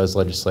proposed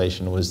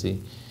legislation was the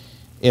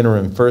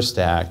Interim First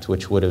Act,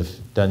 which would have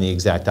done the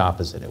exact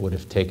opposite. It would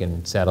have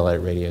taken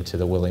satellite radio to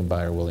the willing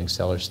buyer, willing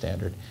seller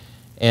standard.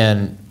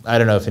 And I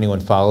don't know if anyone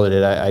followed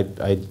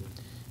it.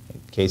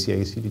 Casey, I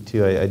guess you do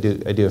too. I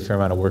do a fair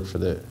amount of work for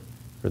the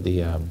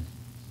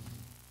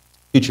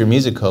Future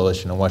Music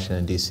Coalition in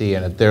Washington, D.C.,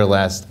 and at their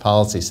last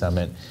policy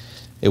summit,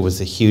 it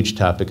was a huge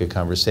topic of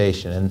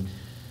conversation.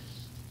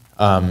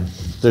 And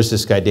there's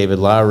this guy, David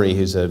Lowery,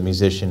 who's a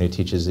musician who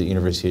teaches at the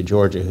University of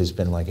Georgia, who's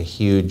been like a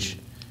huge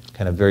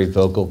kind of very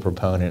vocal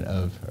proponent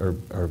of,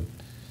 or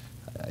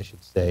I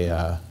should say,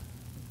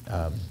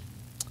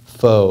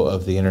 foe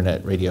of the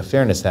Internet Radio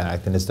Fairness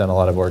Act, and has done a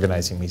lot of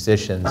organizing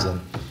musicians.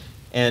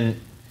 And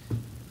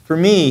for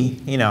me,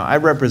 you know, I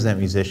represent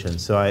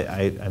musicians, so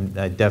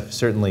I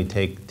certainly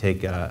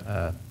take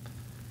a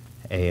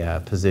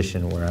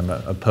position where I'm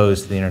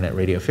opposed to the Internet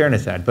Radio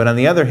Fairness Act. But on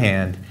the other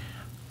hand,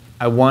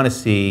 I want to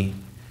see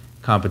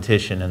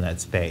competition in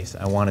that space.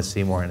 I want to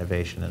see more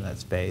innovation in that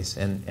space.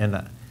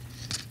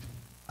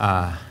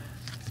 So,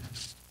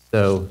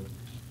 go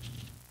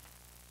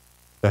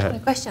ahead. A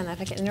question,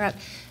 if I can interrupt.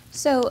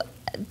 So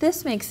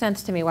this makes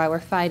sense to me why we're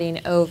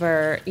fighting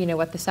over, you know,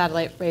 what the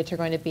satellite rates are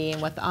going to be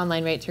and what the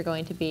online rates are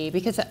going to be,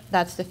 because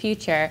that's the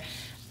future.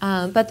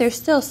 But there's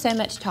still so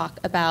much talk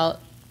about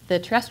the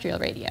terrestrial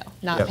radio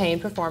not paying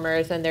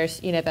performers, and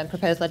there's, you know, been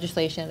proposed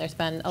legislation. There's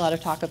been a lot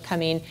of talk of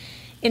coming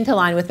into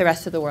line with the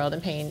rest of the world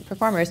and paying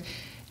performers.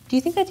 Do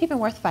you think that's even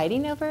worth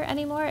fighting over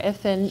anymore?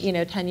 If in, you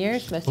know, 10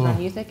 years most of our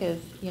music is,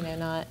 you know,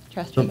 not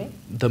terrestrial based?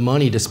 The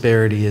money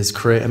disparity is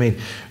crazy. I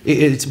mean,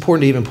 it's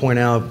important to even point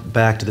out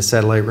back to the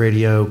satellite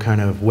radio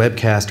kind of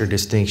webcaster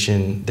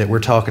distinction that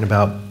we're talking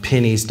about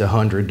pennies to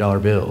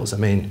 $100 bills. I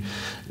mean,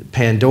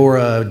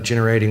 Pandora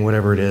generating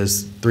whatever it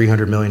is,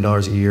 $300 million a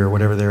year,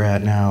 whatever they're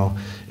at now,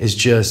 is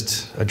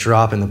just a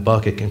drop in the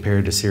bucket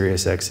compared to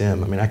Sirius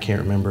XM. I mean, I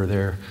can't remember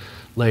their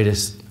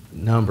latest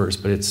numbers,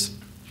 but it's,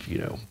 you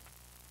know,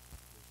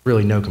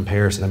 really no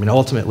comparison. I mean,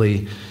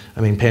 ultimately,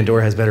 I mean,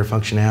 Pandora has better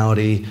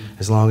functionality.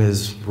 As long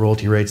as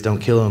royalty rates don't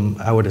kill them,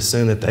 I would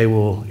assume that they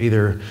will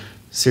either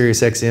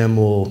Sirius XM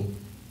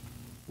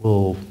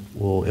will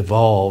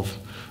evolve,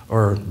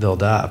 or they'll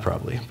die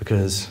probably,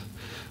 because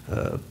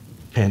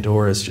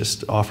Pandora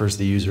just offers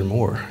the user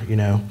more, you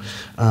know.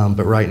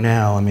 But right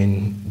now, I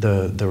mean,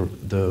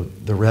 the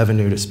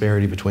revenue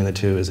disparity between the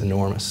two is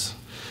enormous.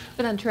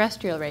 But on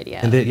terrestrial radio.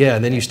 And then,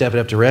 and then you step it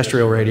up to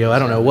terrestrial radio. I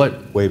don't know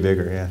what. Way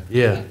bigger,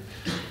 Yeah.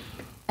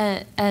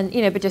 And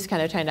you know, but just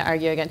kind of trying to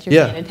argue against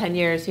your saying in 10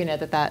 years, you know,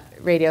 that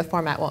radio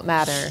format won't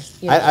matter.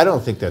 You know. I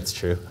don't think that's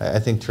true. I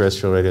think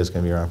terrestrial radio is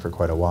going to be around for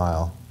quite a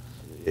while.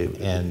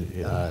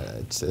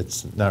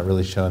 It's not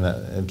really showing that.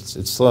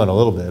 It's slowing a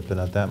little bit, but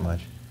not that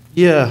much.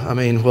 Yeah, I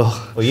mean, well,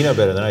 you know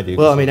better than I do.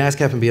 Well, I mean,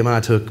 ASCAP and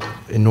BMI took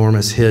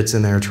enormous hits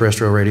in their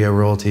terrestrial radio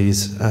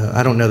royalties.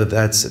 I don't know that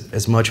that's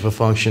as much of a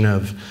function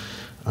of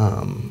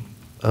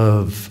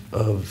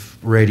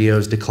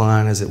radio's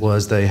decline as it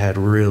was. They had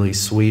really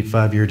sweet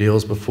 5-year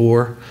deals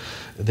before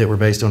that were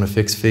based on a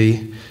fixed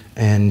fee,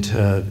 and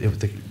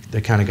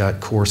they kind of got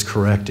course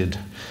corrected.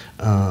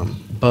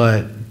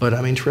 But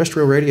I mean,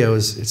 terrestrial radio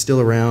it's still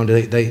around.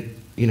 They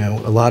you know,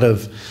 a lot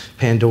of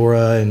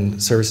Pandora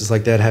and services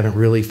like that haven't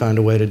really found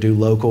a way to do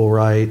local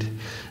right.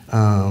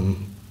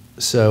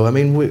 So I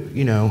mean,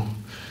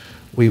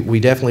 we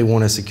definitely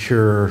want to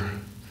secure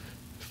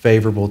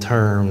favorable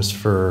terms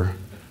for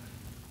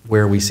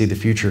where we see the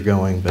future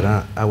going, but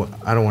I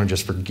don't want to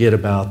just forget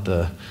about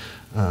the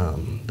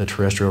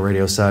terrestrial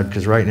radio side,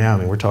 because right now, I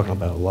mean, we're talking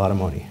about a lot of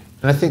money.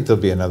 And I think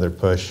there'll be another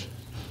push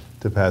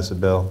to pass a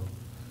bill.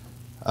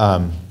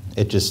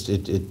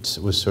 It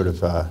was sort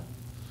of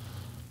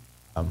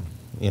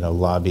you know,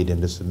 lobbied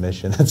into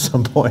submission at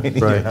some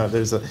point. Right. You know,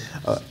 there's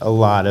a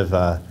lot of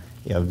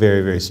you know,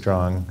 very, very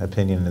strong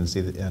opinion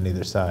on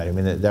either side. I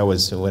mean, that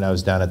was when I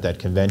was down at that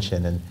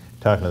convention and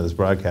talking to those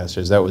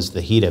broadcasters, that was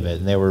the heat of it,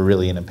 and they were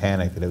really in a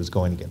panic that it was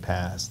going to get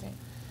passed. Right.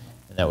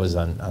 And that was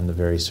on the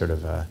very sort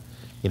of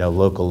you know,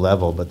 local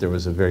level, but there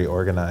was a very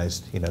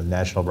organized, you know,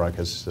 National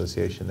Broadcast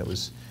Association that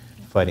was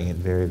fighting it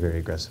very, very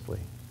aggressively.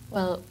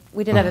 Well,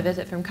 we did have a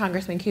visit from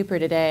Congressman Cooper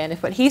today, and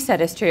if what he said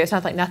is true, it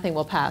sounds like nothing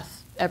will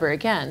pass ever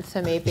again.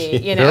 So maybe,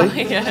 you know,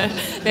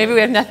 maybe we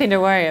have nothing to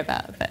worry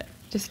about, but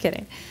just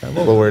kidding. I'm a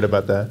little worried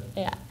about that.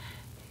 Yeah.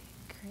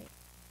 Great.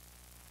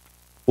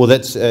 Well,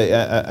 that's,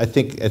 I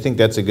think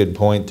that's a good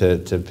point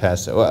to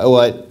pass. Well,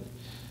 I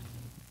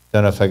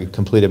don't know if I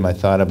completed my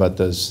thought about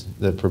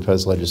the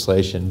proposed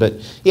legislation, but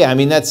yeah, I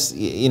mean, that's,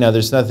 you know,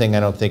 there's nothing, I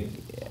don't think,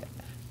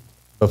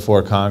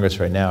 before Congress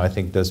right now. I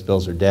think those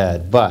bills are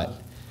dead, but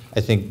I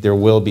think there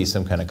will be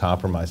some kind of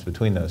compromise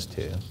between those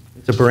two.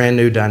 It's a brand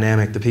new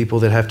dynamic. The people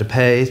that have to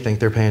pay think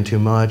they're paying too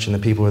much, and the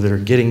people that are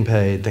getting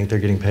paid think they're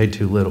getting paid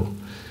too little.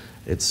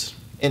 It's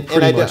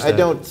I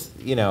don't,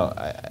 you know,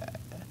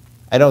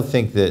 I don't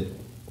think that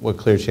what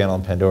Clear Channel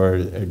and Pandora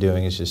are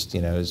doing is just,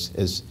 you know,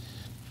 is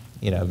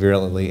you know,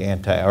 virulently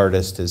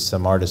anti-artist as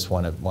some artists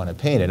want to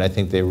paint it. I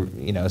think they,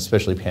 you know,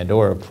 especially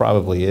Pandora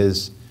probably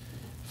is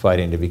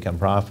fighting to become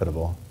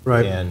profitable.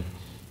 Right. And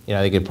you know,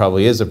 I think it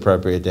probably is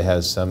appropriate to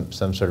have some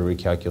sort of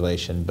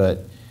recalculation, but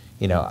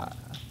you know,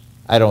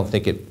 I don't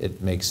think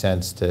it makes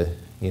sense to,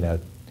 you know,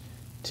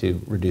 to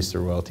reduce the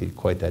royalty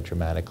quite that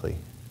dramatically.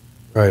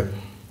 Right.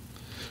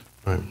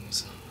 Right.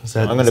 Is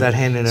that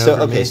handing it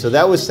over? Okay, so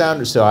that was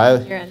sound. So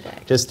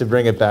just to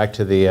bring it back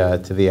to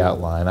the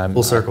outline.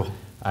 Full circle.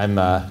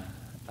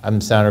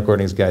 I'm sound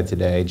recordings guy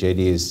today. JD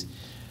is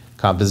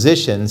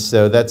composition.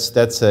 So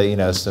that's you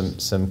know,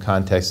 some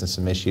context and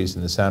some issues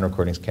in the sound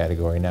recordings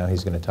category. Now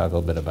he's going to talk a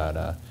little bit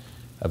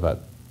about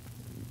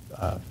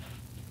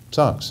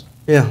songs.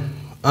 Yeah.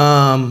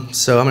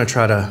 So I'm going to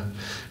try to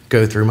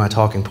go through my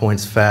talking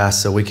points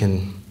fast so we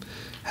can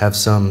have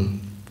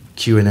some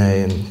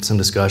Q&A and some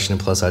discussion,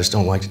 and plus I just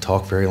don't like to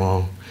talk very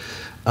long.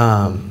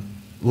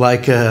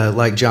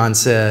 Like John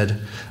said,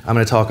 I'm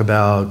going to talk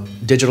about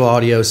digital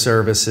audio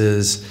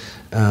services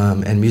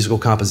and musical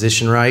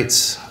composition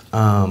rights.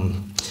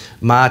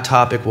 My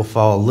topic will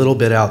fall a little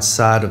bit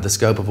outside of the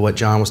scope of what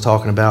John was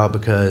talking about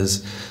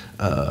because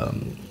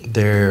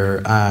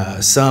there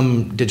are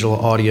some digital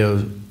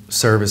audio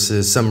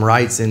services, some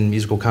rights in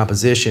musical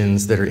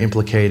compositions that are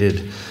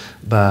implicated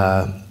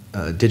by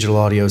digital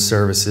audio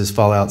services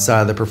fall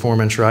outside of the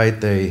performance right.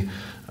 They,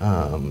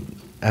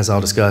 as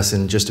I'll discuss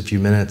in just a few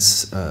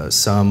minutes,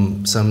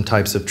 some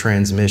types of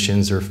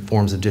transmissions or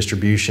forms of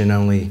distribution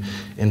only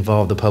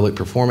involve the public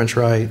performance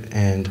right,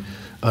 and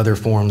other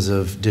forms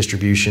of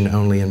distribution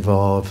only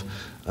involve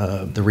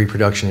the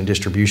reproduction and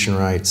distribution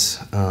rights.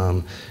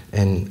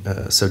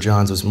 So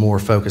John's was more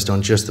focused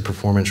on just the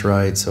performance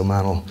right, so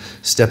mine will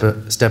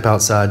step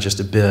outside just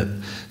a bit.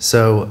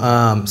 So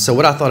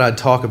what I thought I'd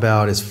talk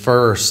about is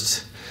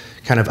first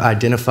kind of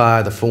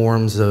identify the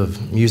forms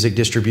of music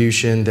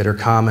distribution that are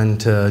common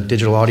to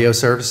digital audio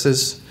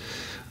services.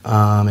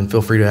 And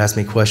feel free to ask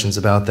me questions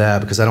about that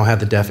because I don't have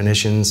the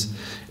definitions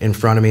in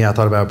front of me. I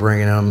thought about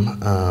bringing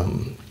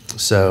them.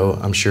 So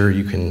I'm sure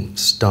you can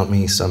stump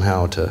me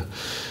somehow to,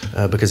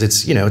 because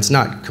it's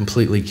not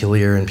completely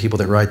clear, and people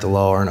that write the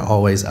law aren't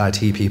always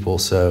IT people,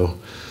 so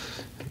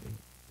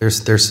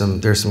there's some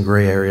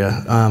gray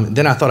area.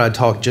 Then I thought I'd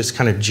talk just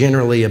kind of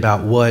generally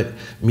about what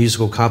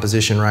musical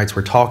composition rights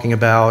we're talking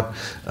about,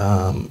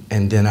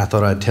 and then I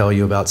thought I'd tell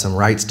you about some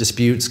rights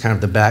disputes, kind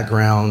of the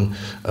background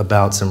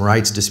about some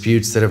rights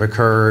disputes that have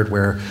occurred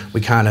where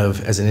we kind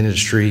of, as an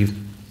industry,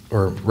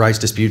 or rights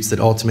disputes that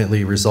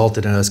ultimately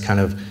resulted in us kind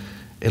of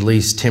at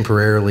least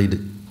temporarily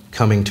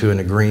coming to an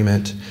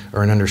agreement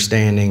or an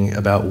understanding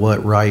about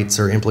what rights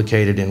are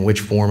implicated in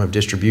which form of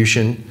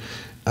distribution.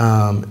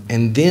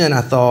 And then I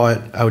thought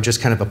I would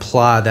just kind of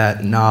apply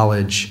that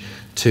knowledge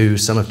to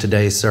some of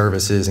today's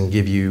services and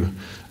give you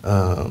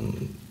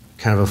kind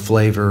of a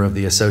flavor of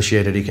the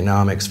associated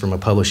economics from a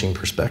publishing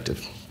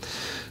perspective.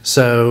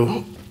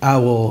 So I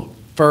will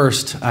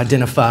first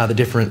identify the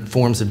different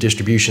forms of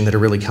distribution that are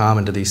really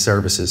common to these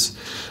services.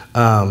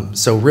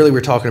 So really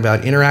we're talking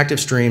about interactive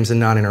streams and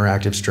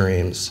non-interactive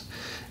streams.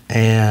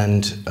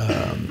 And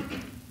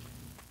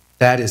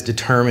that is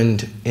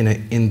determined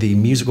in the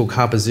musical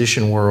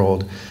composition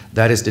world,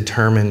 that is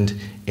determined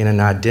in an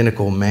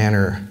identical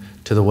manner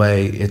to the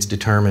way it's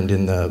determined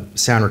in the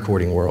sound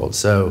recording world.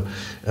 So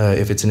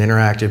if it's an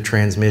interactive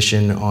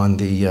transmission on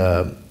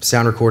the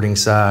sound recording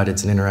side,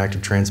 it's an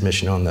interactive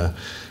transmission on the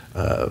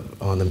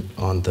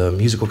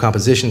musical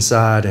composition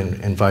side,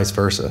 and vice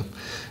versa.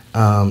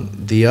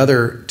 The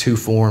other two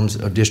forms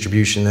of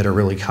distribution that are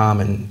really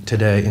common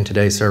today in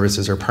today's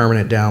services are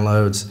permanent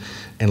downloads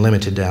and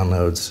limited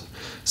downloads.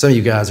 Some of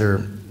you guys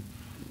are,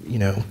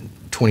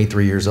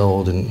 23 years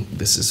old, and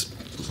this is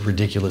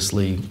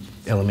ridiculously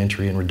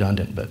elementary and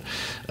redundant, but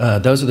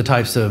those are the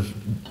types of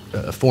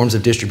forms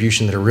of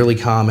distribution that are really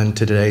common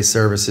to today's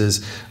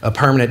services. A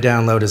permanent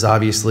download is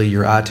obviously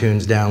your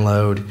iTunes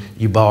download.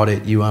 You bought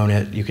it, you own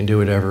it, you can do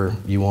whatever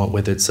you want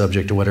with it,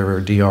 subject to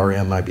whatever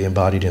DRM might be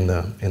embodied in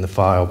the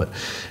file.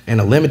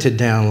 And a limited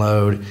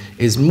download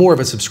is more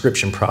of a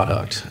subscription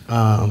product.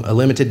 A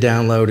limited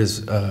download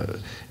is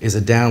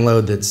a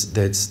download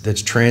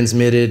that's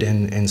transmitted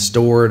and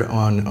stored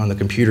on the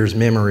computer's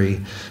memory,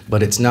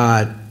 but it's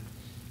not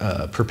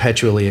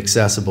perpetually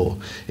accessible.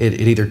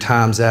 It either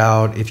times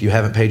out if you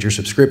haven't paid your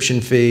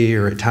subscription fee,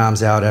 or it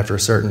times out after a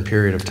certain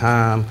period of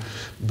time.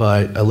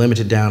 But a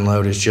limited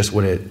download is just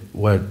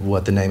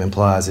what the name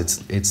implies.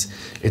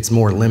 It's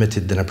more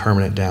limited than a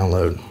permanent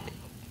download.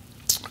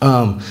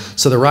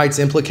 So the rights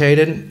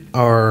implicated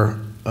are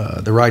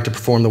the right to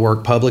perform the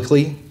work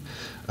publicly,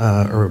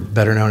 or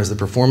better known as the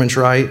performance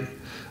right.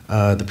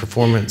 The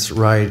performance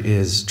right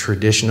is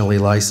traditionally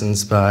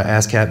licensed by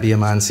ASCAP,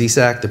 BMI, and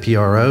SESAC, the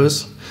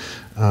PROs.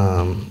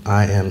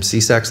 I am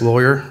SESAC's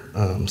lawyer,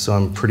 so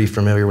I'm pretty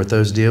familiar with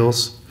those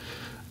deals.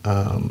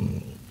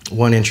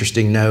 One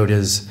interesting note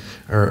is,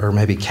 or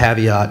maybe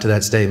caveat to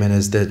that statement,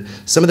 is that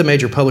some of the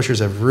major publishers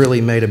have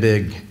really made a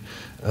big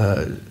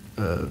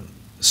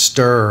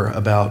stir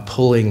about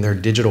pulling their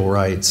digital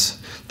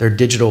rights, their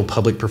digital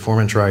public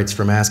performance rights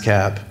from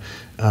ASCAP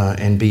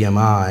and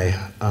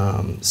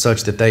BMI,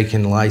 such that they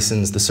can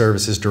license the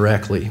services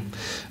directly.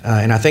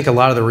 And I think a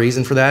lot of the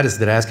reason for that is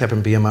that ASCAP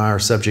and BMI are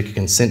subject to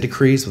consent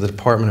decrees with the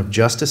Department of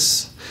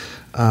Justice.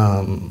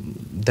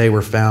 They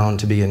were found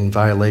to be in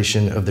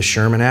violation of the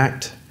Sherman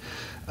Act.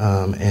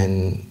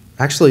 And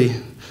actually,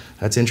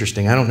 that's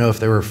interesting. I don't know if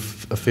they were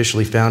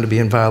officially found to be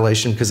in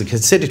violation, because the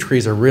consent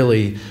decrees are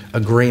really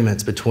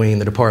agreements between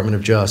the Department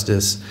of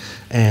Justice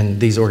and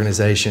these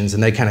organizations,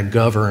 and they kind of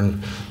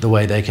govern the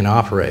way they can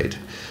operate.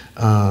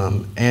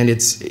 And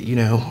it's,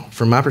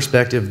 from my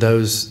perspective,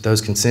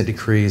 those consent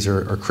decrees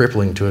are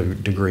crippling to a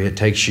degree. It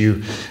takes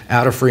you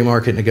out of free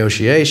market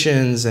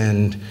negotiations,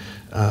 and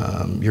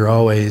You're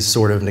always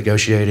sort of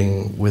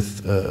negotiating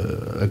with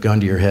a gun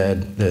to your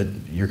head that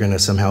you're going to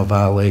somehow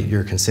violate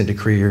your consent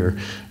decree, or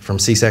from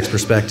SESAC's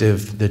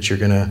perspective, that you're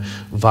going to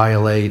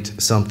violate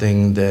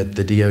something that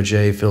the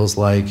DOJ feels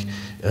like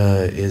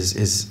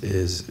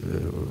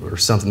or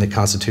something that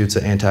constitutes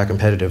an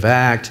anti-competitive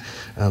act.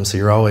 So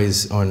you're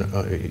always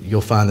on,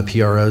 you'll find the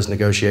PRO's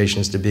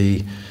negotiations to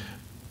be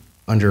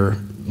under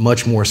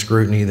much more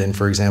scrutiny than,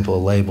 for example,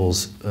 a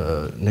label's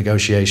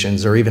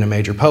negotiations, or even a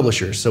major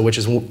publisher. So which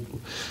is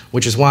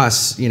why,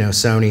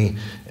 Sony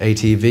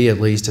ATV at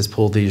least has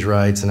pulled these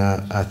rights, and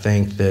I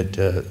think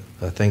that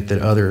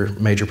other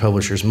major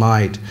publishers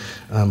might,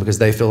 because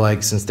they feel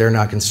like since they're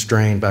not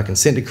constrained by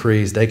consent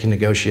decrees, they can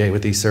negotiate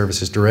with these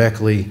services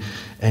directly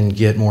and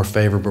get more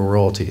favorable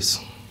royalties.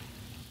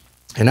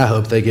 And I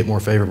hope they get more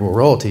favorable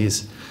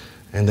royalties,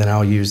 and then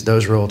I'll use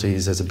those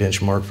royalties as a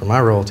benchmark for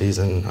my royalties,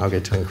 and I'll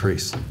get to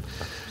increase.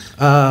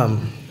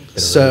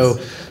 So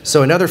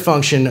another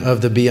function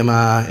of the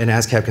BMI and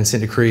ASCAP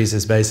consent decrees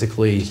is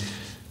basically,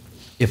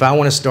 if I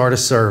want to start a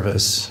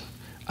service,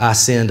 I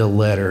send a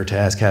letter to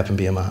ASCAP and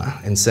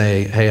BMI and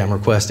say, hey, I'm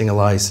requesting a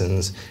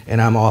license,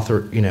 and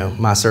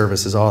my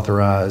service is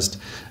authorized.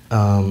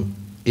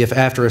 If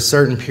after a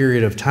certain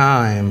period of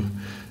time,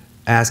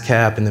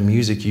 ASCAP and the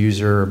music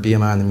user, or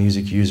BMI and the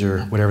music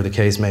user, whatever the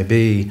case may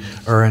be,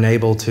 are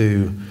unable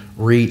to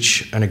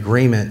reach an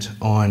agreement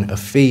on a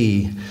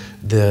fee,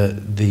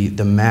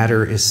 the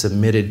matter is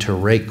submitted to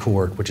rate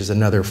court, which is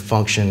another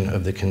function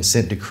of the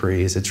consent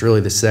decrees. It's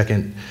really the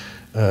second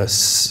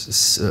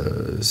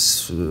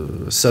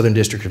Southern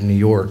District of New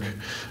York.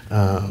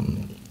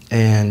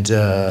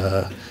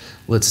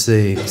 Let's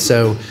see.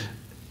 So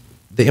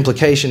the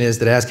implication is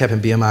that ASCAP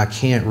and BMI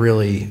can't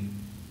really,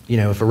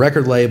 if a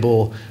record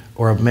label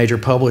or a major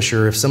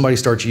publisher, if somebody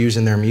starts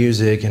using their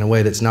music in a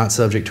way that's not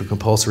subject to a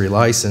compulsory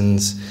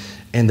license,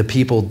 and the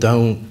people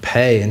don't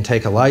pay and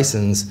take a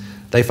license,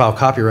 they file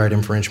copyright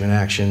infringement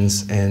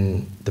actions,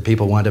 and the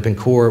people wind up in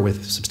court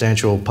with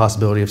substantial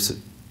possibility of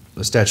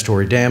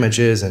statutory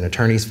damages and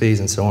attorney's fees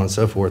and so on and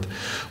so forth.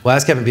 Well,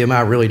 ASCAP and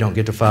BMI really don't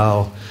get to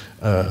file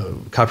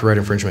copyright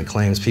infringement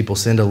claims. People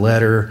send a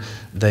letter,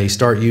 they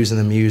start using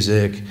the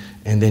music,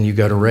 and then you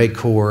go to rate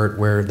court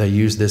where they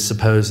use this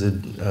supposed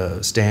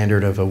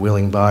standard of a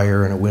willing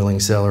buyer and a willing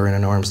seller in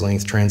an arm's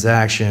length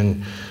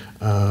transaction,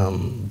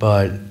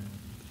 but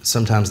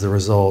sometimes the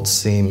results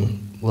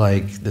seem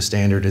like the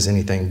standard is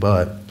anything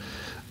but.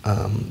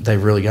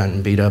 They've really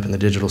gotten beat up in the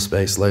digital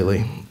space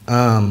lately.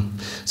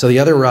 So the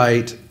other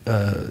right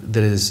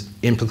that is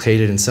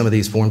implicated in some of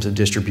these forms of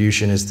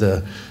distribution is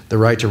the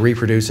right to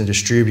reproduce and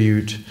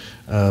distribute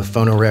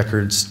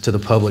phonorecords to the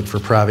public for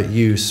private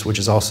use, which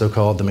is also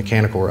called the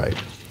mechanical right.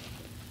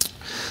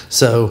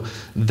 So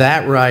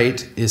that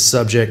right is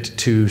subject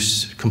to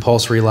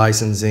compulsory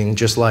licensing,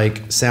 just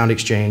like sound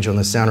exchange on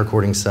the sound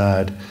recording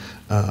side.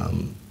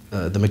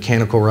 The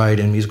mechanical right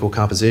in musical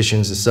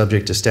compositions is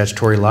subject to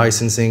statutory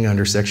licensing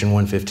under Section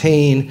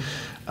 115,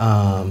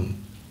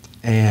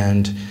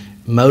 and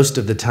most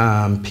of the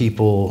time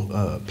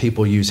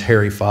people use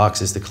Harry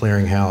Fox as the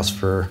clearinghouse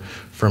for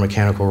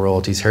mechanical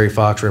royalties. Harry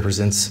Fox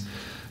represents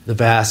the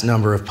vast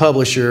number of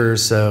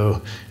publishers,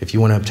 so if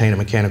you want to obtain a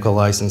mechanical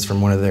license from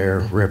one of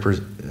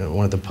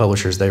the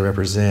publishers they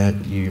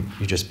represent, you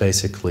just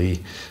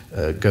basically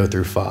go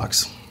through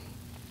Fox.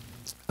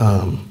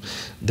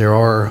 There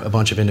are a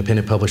bunch of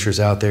independent publishers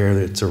out there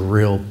that it's a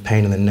real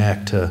pain in the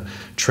neck to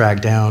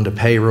track down, to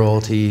pay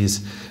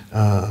royalties,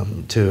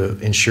 to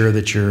ensure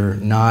that you're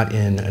not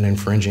in an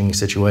infringing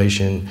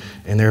situation.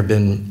 And there have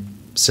been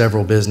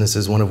several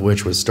businesses, one of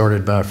which was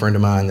started by a friend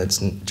of mine that's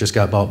just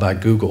got bought by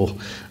Google,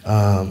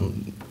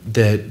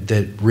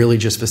 that really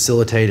just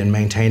facilitate in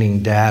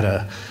maintaining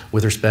data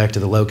with respect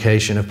to the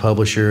location of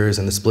publishers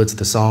and the splits of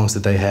the songs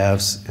that they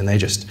have, and they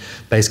just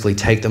basically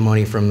take the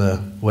money from the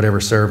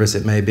whatever service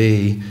it may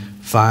be,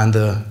 find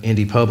the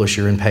indie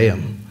publisher and pay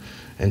them,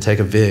 and take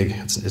a vig.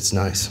 It's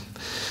nice.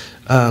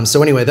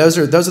 So anyway, those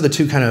are the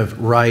two kind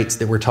of rights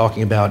that we're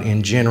talking about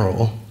in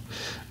general.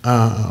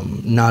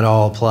 Not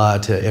all apply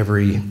to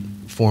every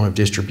form of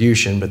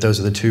distribution, but those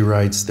are the two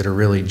rights that are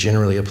really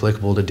generally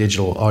applicable to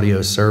digital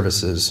audio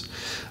services.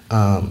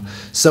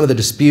 Some of the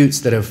disputes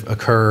that have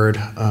occurred,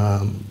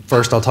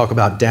 first I'll talk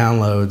about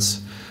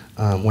downloads.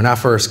 When I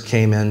first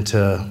came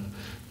into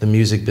the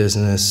music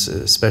business,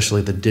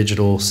 especially the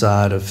digital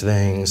side of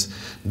things,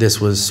 this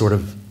was sort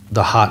of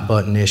the hot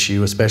button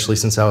issue, especially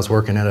since I was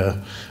working at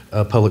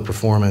a public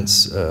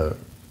performance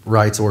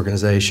rights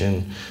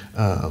organization.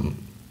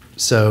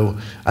 So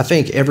I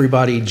think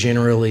everybody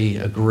generally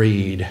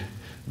agreed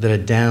that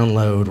a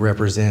download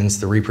represents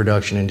the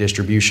reproduction and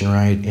distribution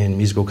right in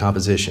musical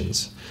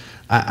compositions.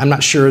 I'm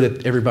not sure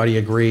that everybody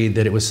agreed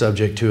that it was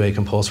subject to a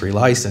compulsory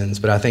license,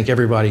 but I think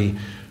everybody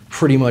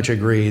pretty much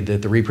agreed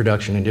that the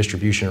reproduction and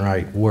distribution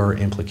right were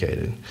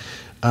implicated.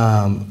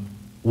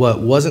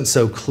 What wasn't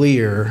so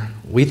clear,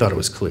 we thought it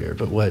was clear,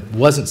 but what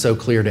wasn't so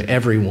clear to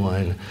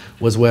everyone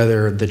was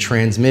whether the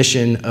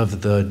transmission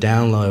of the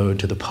download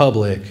to the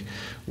public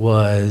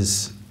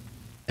was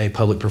a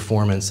public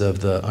performance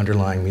of the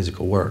underlying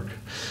musical work.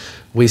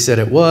 We said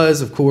it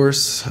was, of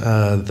course.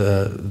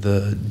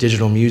 The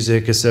Digital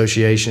Music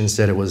Association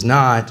said it was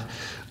not.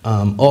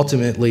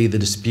 Ultimately, the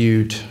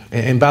dispute,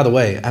 and by the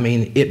way, I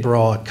mean, it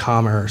brought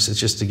commerce. It's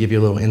just to give you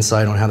a little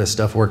insight on how this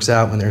stuff works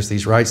out when there's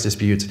these rights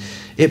disputes.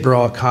 It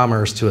brought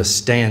commerce to a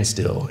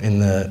standstill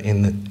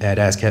at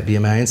ASCAP,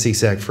 BMI, and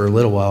SESAC for a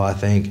little while, I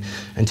think,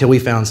 until we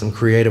found some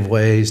creative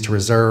ways to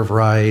reserve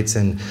rights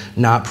and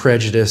not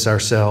prejudice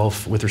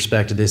ourselves with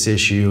respect to this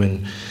issue.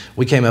 And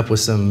we came up with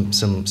some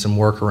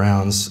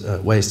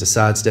workarounds, ways to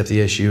sidestep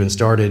the issue, and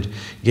started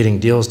getting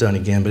deals done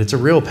again. But it's a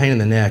real pain in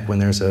the neck when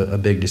there's a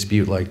big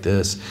dispute like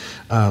this.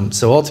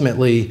 So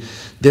ultimately,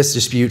 this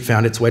dispute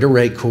found its way to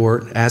rate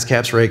court,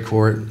 ASCAP's rate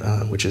court,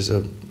 which is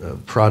a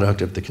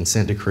product of the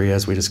consent decree,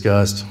 as we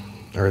discussed,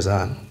 or as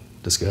I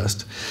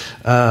discussed.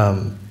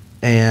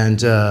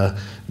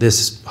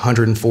 This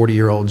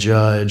 140-year-old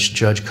judge,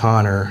 Judge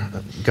Connell,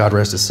 God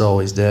rest his soul,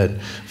 he's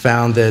dead,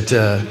 found that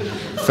the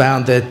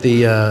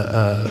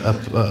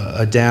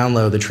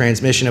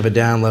transmission of a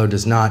download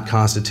does not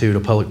constitute a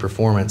public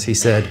performance. He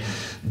said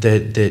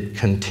that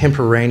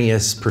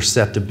contemporaneous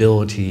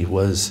perceptibility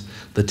was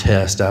the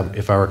test,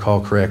 if I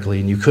recall correctly,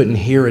 and you couldn't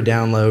hear a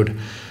download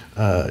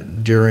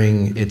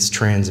during its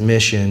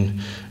transmission,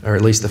 or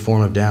at least the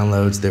form of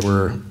downloads that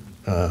were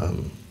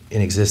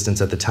in existence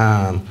at the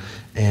time.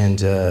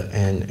 And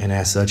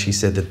as such, he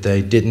said that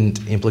they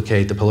didn't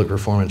implicate the public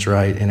performance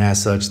right, and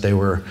as such, they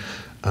were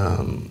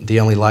the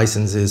only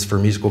licenses for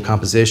musical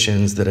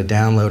compositions that a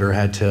downloader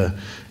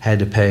had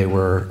to pay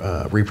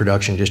were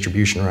reproduction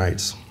distribution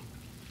rights.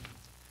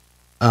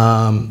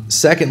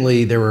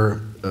 Secondly, there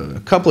were a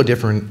couple of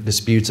different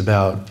disputes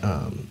about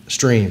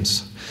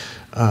streams.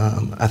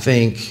 I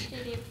think.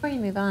 Before you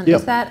move on,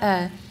 yep.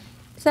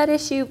 Is that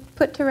issue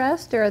put to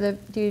rest, or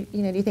do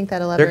you think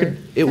that'll ever?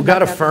 It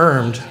got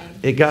affirmed.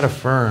 It got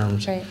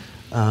affirmed right.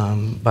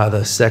 By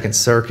the Second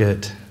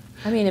Circuit.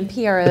 I mean, in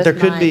PRO's but there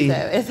could mind, be.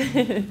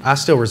 So I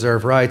still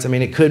reserve rights. I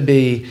mean, there could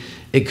be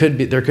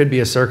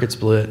a circuit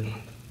split.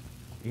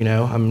 You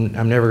know,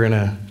 I'm never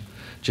gonna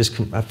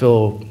I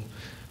feel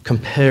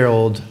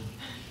compelled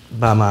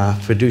by my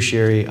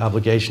fiduciary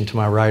obligation to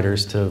my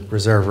writers to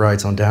reserve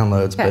rights on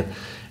downloads. Okay.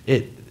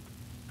 But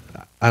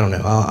I don't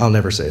know. I'll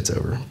never say it's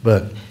over.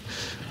 But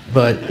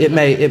it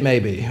may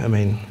be. I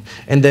mean,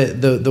 and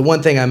the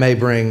one thing I might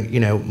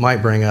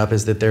bring up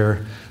is that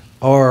there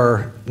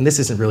are, and this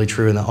isn't really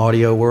true in the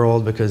audio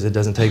world because it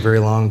doesn't take very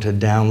long to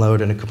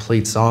download a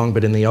complete song,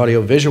 but in the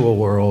audio-visual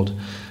world,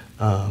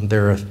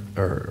 there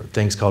are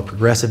things called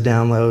progressive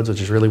downloads, which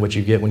is really what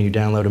you get when you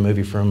download a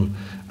movie from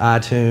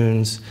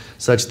iTunes,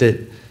 such that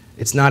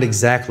it's not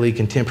exactly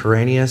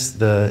contemporaneous,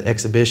 the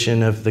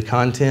exhibition of the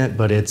content,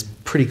 but it's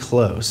pretty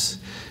close.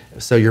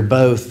 So you're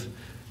both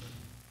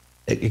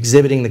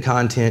exhibiting the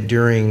content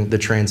during the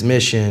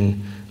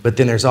transmission, but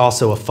then there's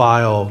also a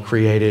file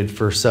created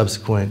for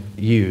subsequent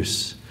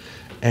use.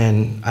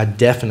 And I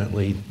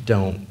definitely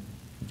don't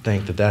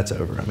think that that's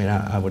over. I mean,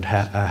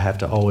 I have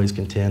to always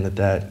contend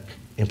that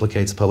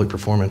implicates public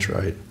performance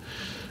right.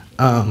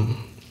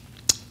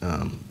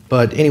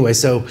 But anyway,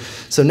 so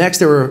next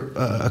there were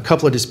a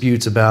couple of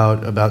disputes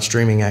about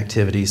streaming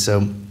activity.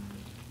 So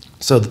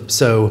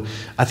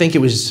I think it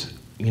was,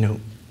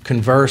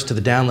 converse to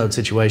the download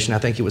situation. I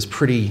think it was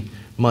pretty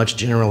much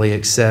generally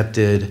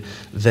accepted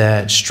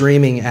that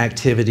streaming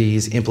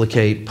activities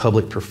implicate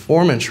public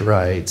performance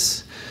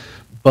rights,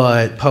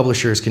 but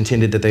publishers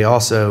contended that they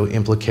also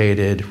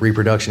implicated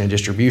reproduction and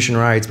distribution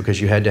rights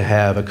because you had to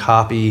have a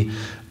copy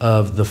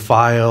of the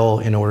file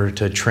in order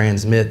to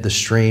transmit the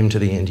stream to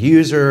the end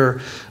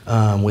user.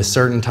 With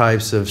certain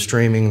types of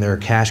streaming, there are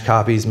cache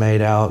copies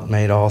made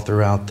all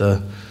throughout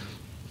the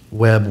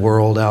web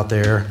world out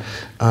there,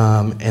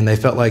 and they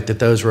felt like that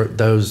those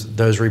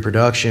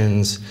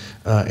reproductions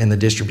and the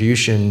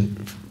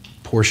distribution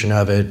portion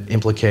of it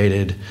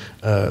implicated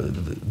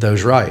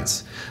those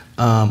rights.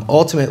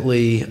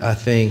 Ultimately, I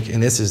think,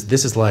 and this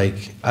is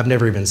like, I've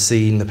never even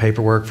seen the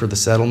paperwork for the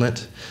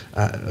settlement.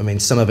 I mean,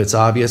 some of it's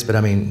obvious, but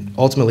I mean,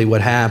 ultimately what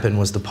happened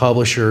was the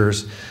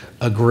publishers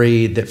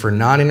agreed that for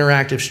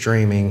non-interactive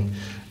streaming,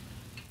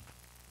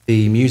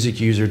 the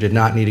music user did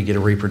not need to get a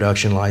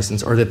reproduction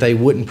license, or that they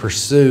wouldn't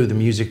pursue the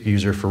music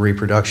user for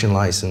reproduction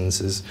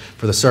licenses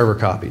for the server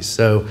copies.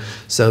 So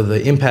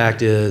the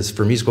impact is,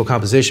 for musical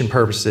composition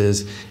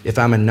purposes, if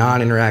I'm a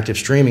non-interactive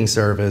streaming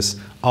service,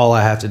 all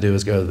I have to do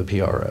is go to the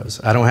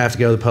PROs. I don't have to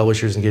go to the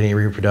publishers and get any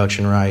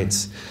reproduction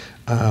rights.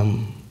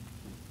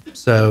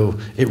 So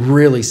it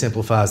really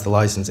simplifies the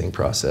licensing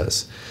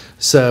process.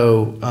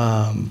 So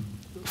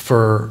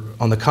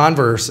on the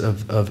converse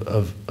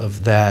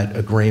of that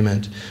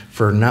agreement,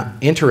 for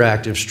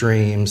interactive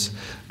streams,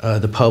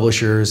 the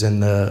publishers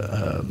and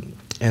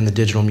the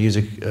Digital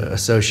Music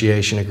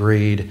Association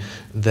agreed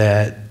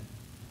that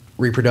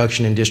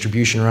reproduction and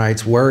distribution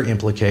rights were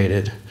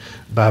implicated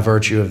by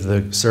virtue of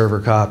the server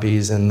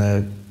copies and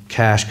the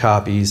cache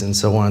copies and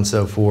so on and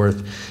so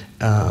forth.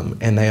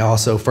 And they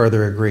also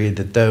further agreed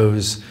that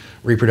those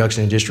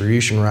reproduction and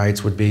distribution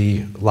rights would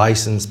be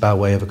licensed by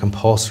way of a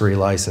compulsory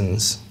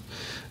license.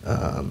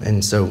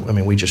 And so, I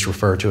mean, we just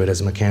refer to it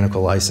as a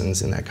mechanical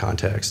license in that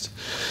context.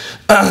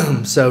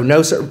 So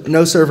no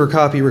server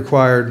copy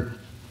required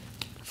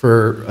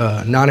for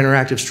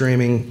non-interactive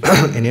streaming,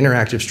 and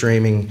interactive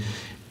streaming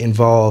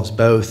involves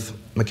both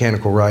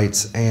mechanical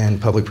rights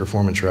and public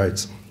performance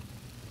rights.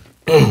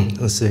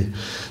 Let's see.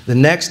 The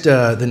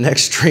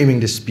next streaming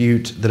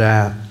dispute that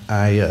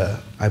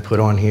I put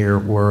on here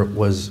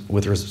was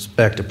with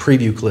respect to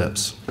preview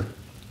clips.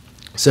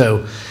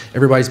 So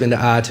everybody's been to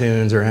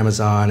iTunes or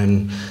Amazon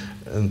and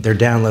their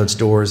download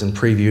stores and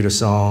previewed a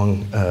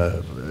song.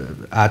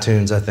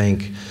 iTunes, I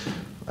think,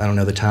 I don't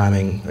know the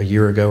timing, a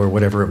year ago or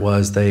whatever it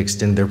was, they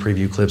extended their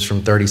preview clips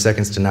from 30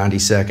 seconds to 90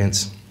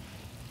 seconds.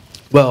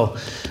 Well,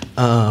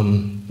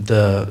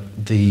 the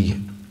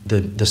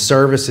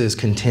services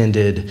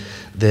contended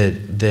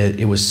that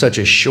it was such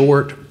a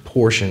short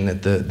portion,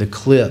 that the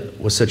clip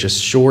was such a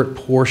short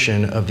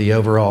portion of the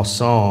overall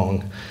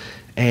song,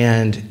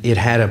 and it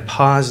had a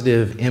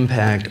positive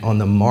impact on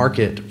the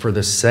market for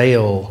the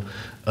sale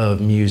of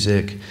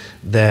music,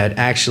 that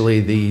actually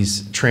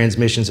these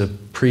transmissions of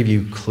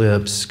preview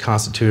clips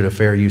constituted a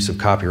fair use of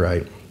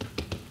copyright.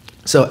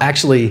 So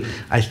actually,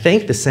 I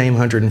think the same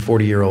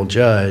 140-year-old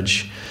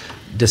judge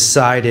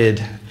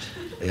decided,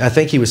 I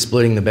think he was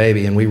splitting the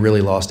baby, and we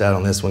really lost out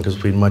on this one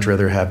because we'd much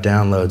rather have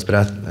downloads,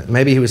 but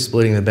maybe he was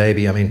splitting the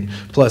baby. I mean,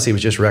 plus he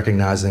was just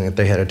recognizing that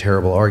they had a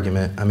terrible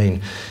argument. I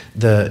mean,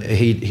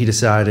 he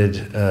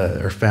decided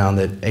or found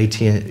that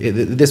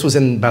this was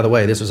in, by the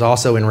way, this was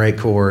also in rate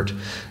court.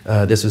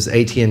 This was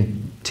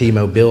AT&T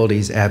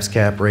Mobility's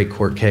ABSCAP rate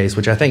court case,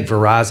 which I think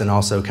Verizon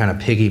also kind of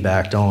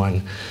piggybacked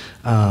on.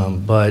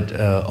 But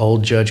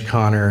old Judge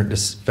Connor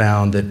just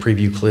found that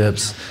preview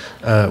clips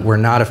were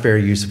not a fair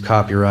use of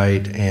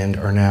copyright and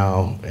are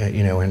now,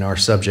 and are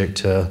subject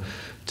to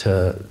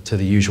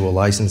the usual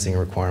licensing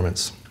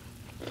requirements.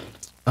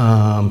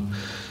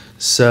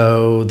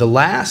 So the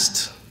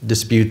last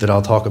dispute that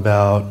I'll talk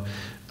about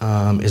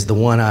is the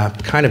one I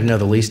kind of know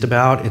the least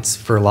about. It's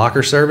for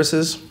locker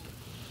services.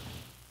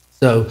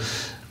 So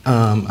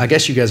I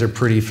guess you guys are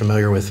pretty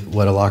familiar with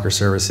what a locker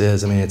service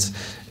is. I mean,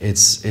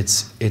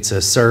 it's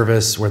a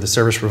service where the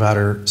service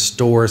provider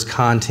stores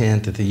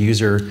content that the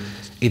user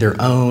either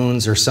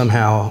owns or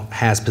somehow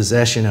has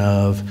possession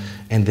of,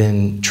 and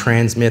then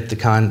transmits the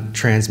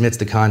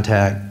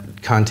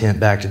content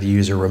back to the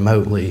user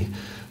remotely,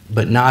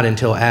 but not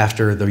until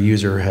after the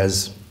user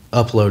has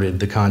uploaded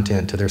the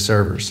content to their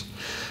servers.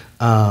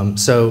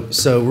 So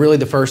really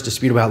the first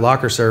dispute about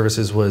locker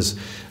services was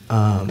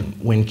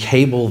when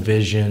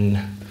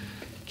Cablevision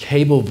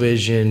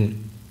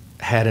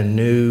had a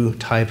new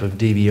type of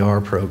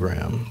DVR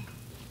program.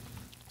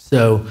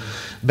 So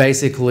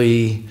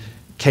basically,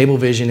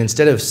 Cablevision,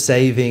 instead of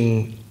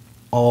saving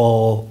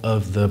all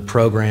of the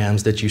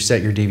programs that you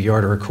set your DVR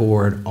to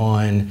record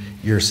on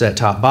your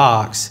set-top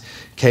box,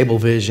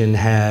 Cablevision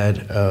had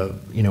a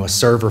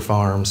server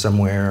farm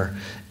somewhere,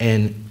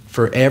 and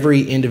for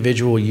every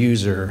individual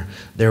user,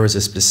 there was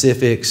a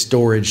specific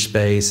storage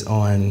space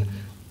on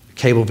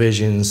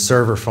Cablevision's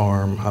server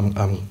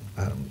farm.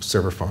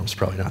 Server farm's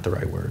probably not the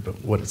right word,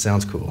 but it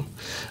sounds cool.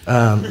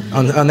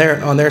 On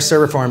their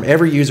server farm,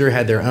 every user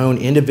had their own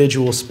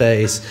individual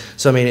space.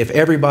 So I mean, if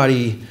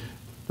everybody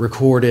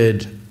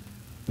recorded,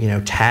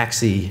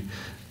 Taxi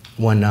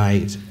one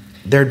night,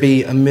 there'd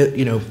be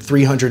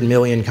 300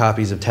 million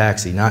copies of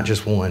Taxi, not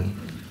just one.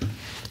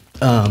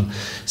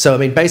 So I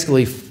mean,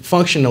 basically,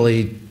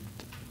 functionally,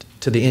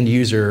 to the end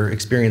user,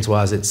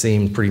 experience-wise, it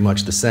seemed pretty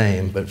much the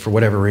same, but for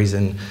whatever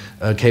reason,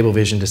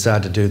 Cablevision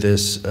decided to do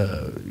this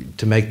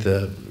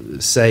to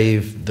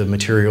save the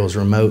materials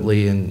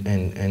remotely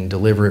and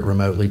deliver it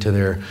remotely to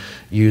their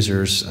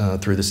users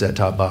through the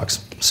set-top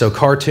box. So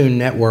Cartoon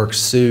Network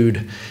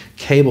sued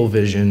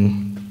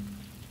Cablevision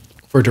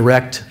for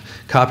direct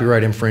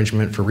copyright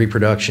infringement for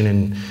reproduction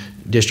and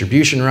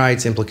distribution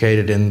rights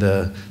implicated in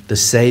the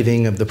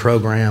saving of the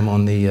program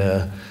on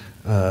the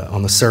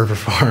server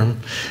farm,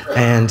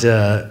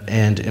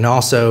 and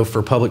also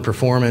for public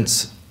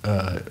performance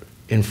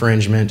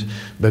infringement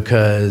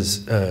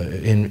because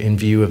in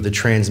view of the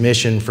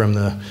transmission from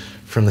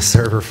the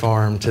server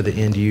farm to the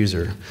end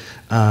user,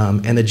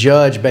 and the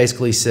judge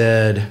basically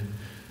said,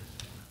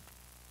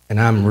 and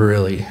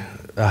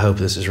I hope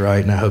this is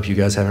right, and I hope you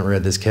guys haven't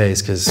read this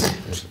case, because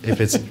if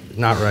it's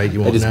not right,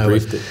 you won't know. I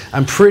just briefed it.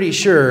 I'm pretty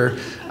sure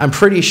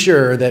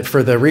that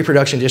for the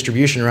reproduction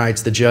distribution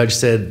rights, the judge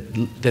said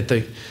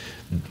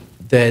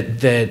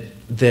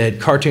that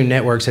Cartoon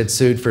Networks had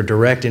sued for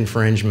direct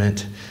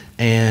infringement,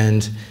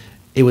 and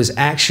it was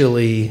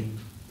actually,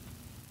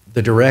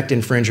 the direct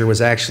infringer was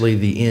actually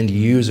the end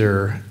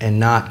user and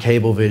not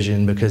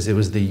Cablevision, because it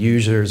was the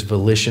user's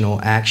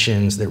volitional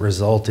actions that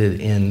resulted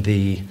in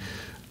the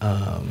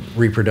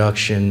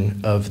reproduction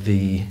of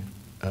the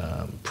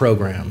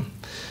program.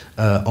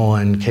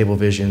 on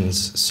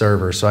Cablevision's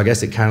server. So I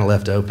guess it kind of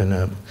left open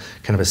a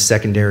kind of a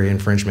secondary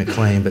infringement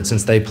claim, but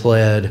since they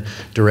pled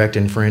direct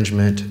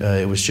infringement,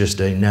 it was just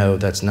a no,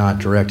 that's not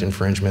direct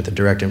infringement. The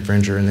direct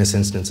infringer in this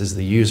instance is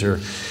the user.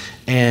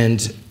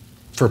 And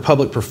for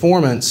public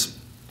performance,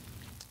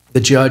 the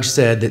judge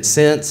said that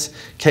since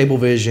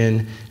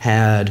Cablevision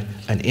had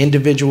an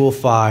individual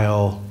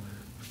file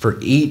for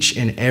each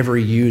and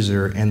every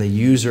user, and the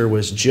user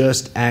was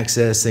just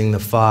accessing the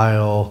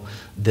file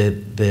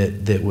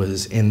that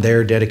was in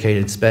their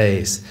dedicated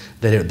space,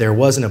 that there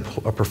wasn't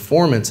a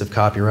performance of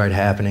copyright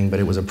happening, but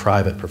it was a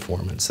private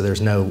performance. So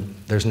there's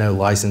no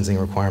licensing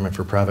requirement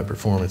for private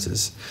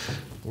performances.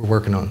 We're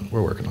working on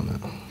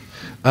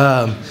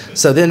that.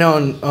 So then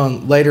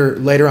on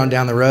later on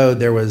down the road,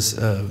 there was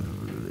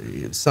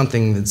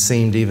something that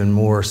seemed even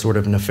more sort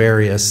of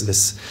nefarious,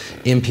 this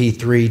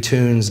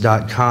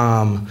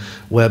mp3tunes.com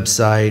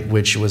website,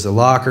 which was a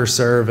locker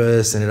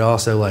service, and it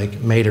also like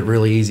made it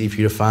really easy for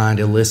you to find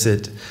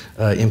illicit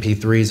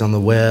mp3s on the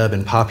web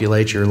and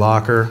populate your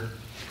locker.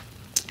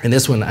 And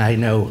this one I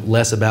know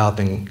less about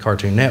than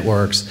Cartoon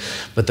Network's,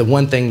 but the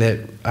one thing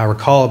that I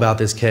recall about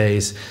this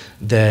case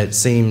that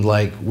seemed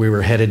like we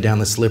were headed down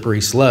the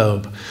slippery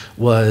slope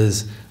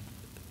was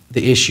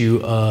the issue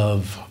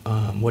of,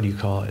 what do you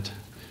call it?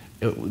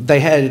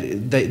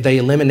 They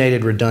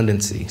eliminated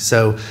redundancy.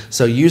 So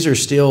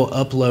users still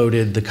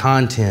uploaded the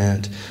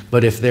content,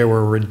 but if there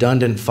were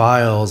redundant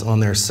files on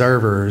their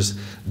servers,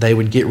 they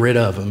would get rid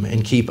of them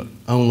and keep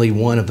only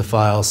one of the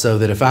files, so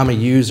that if I'm a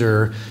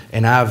user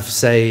and I've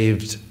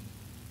saved,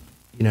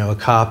 a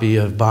copy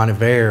of Bon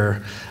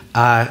Iver,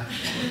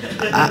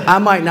 I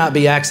might not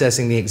be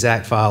accessing the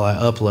exact file I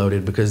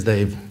uploaded because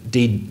they've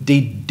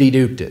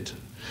deduped it.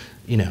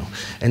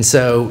 And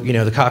so,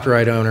 the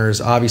copyright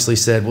owners obviously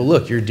said, well,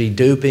 look, you're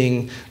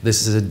deduping.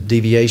 This is a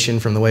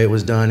deviation from the way it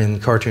was done in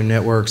Cartoon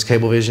Network's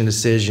Cablevision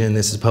decision.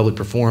 This is public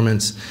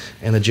performance.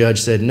 And the judge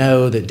said,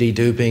 no, that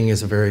deduping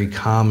is a very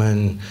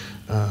common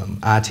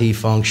IT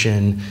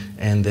function,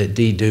 and that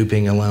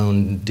deduping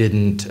alone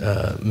didn't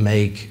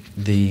make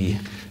the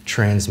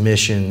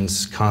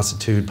transmissions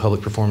constitute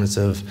public performance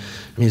of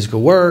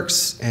musical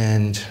works,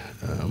 and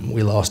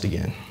we lost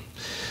again.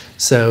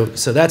 So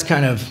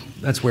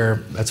that's where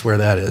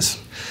that is.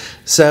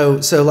 So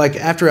like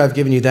after I've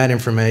given you that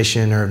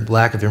information, or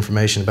lack of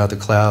information about the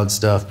cloud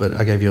stuff, but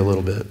I gave you a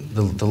little bit,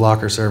 the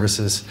locker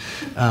services,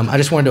 I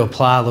just wanted to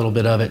apply a little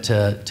bit of it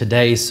to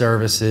today's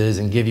services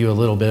and give you a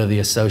little bit of the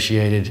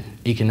associated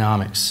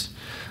economics.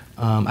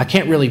 I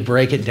can't really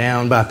break it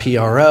down by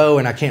PRO,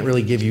 and I can't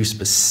really give you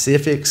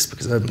specifics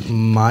because I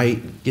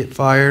might get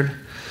fired,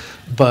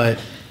 but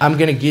I'm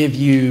going to give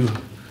you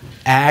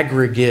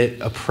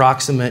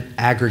approximate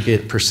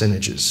aggregate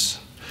percentages.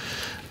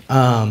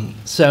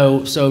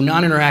 So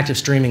non-interactive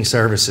streaming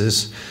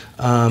services,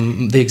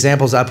 the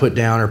examples I put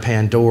down are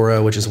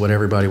Pandora, which is what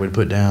everybody would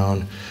put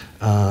down.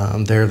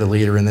 They're the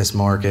leader in this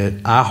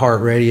market.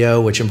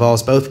 iHeartRadio, which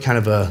involves both kind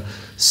of a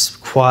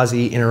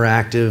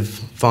quasi-interactive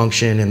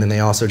function, and then they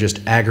also just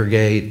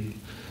aggregate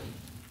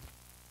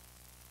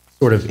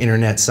sort of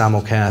internet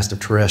simulcast of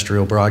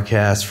terrestrial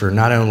broadcasts for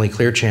not only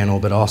Clear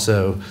Channel, but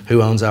also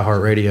who owns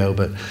iHeartRadio,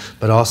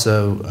 but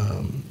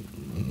also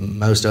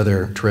most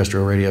other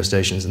terrestrial radio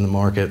stations in the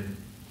market.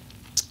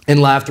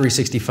 And Live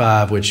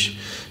 365, which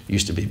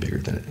used to be bigger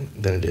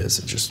than it is.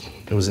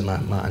 It was in my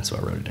mind, so I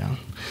wrote it down.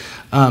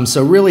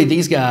 So really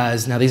these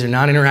guys, now these are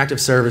non-interactive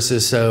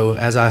services, so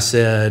as I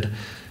said,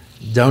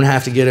 don't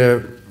have to get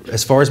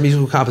as far as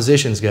musical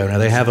compositions go. Now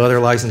they have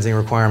other licensing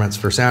requirements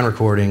for sound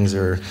recordings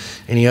or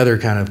any other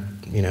kind of,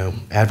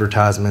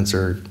 advertisements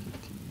or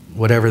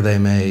whatever they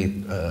may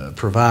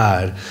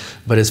provide.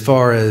 But as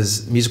far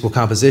as musical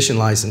composition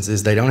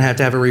licenses, they don't have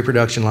to have a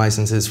reproduction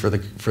licenses for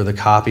the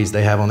copies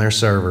they have on their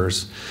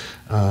servers,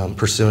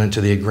 pursuant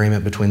to the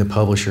agreement between the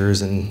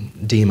publishers and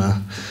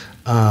DEMA.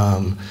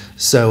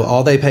 So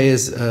all they pay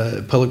is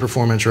public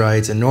performance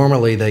rights, and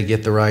normally they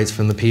get the rights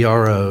from the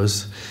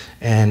PROs.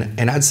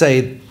 And I'd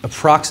say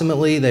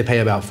approximately they pay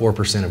about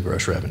 4% of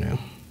gross revenue.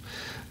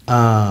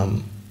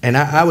 And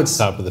I would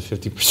top of the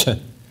 50%.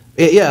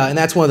 Yeah, and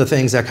that's one of the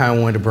things I kind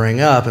of wanted to bring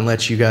up and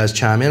let you guys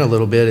chime in a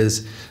little bit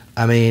is,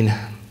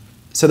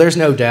 so there's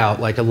no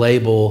doubt, like a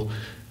label,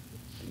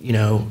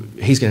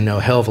 he's going to know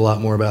a hell of a lot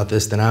more about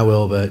this than I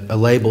will, but a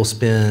label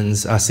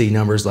spends, I see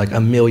numbers like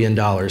 $1 million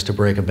to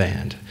break a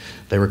band.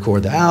 They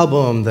record the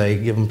album, they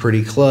give them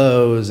pretty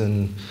clothes,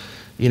 and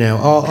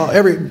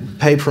every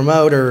paid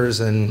promoters,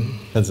 and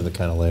depends on the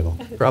kind of label.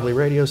 Probably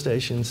radio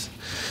stations,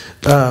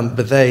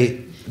 but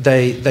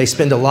they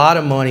spend a lot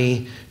of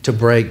money to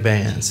break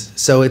bands.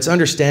 So it's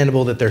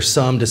understandable that there's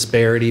some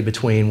disparity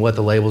between what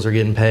the labels are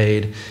getting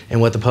paid and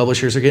what the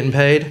publishers are getting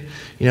paid.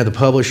 The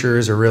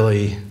publishers are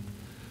really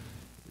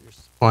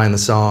supplying the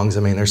songs.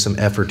 There's some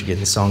effort to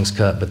getting the songs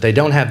cut, but they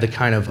don't have the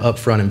kind of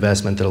upfront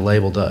investment that a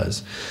label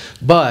does.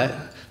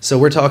 So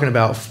we're talking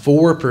about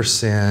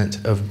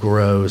 4% of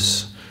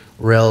gross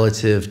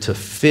relative to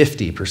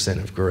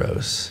 50% of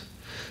gross.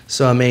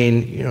 So I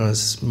mean, you know,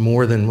 it's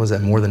more than, was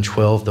that more than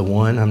 12 to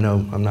 1?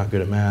 I'm not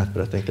good at math,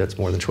 but I think that's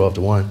more than 12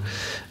 to 1.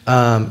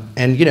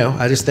 And you know,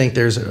 I just think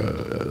there's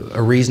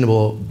a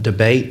reasonable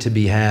debate to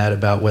be had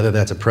about whether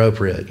that's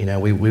appropriate. You know,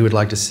 we would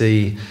like to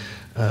see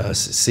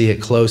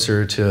it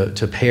closer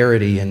to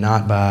parity and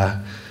not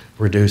by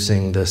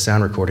reducing the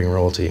sound recording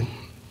royalty.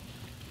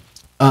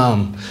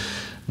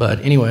 But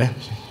anyway,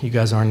 you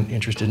guys aren't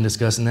interested in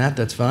discussing that.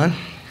 That's fine.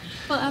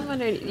 Well, I'm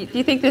wondering, do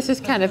you think this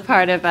is kind of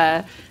part of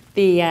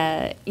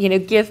the you know,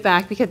 give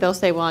back, because they'll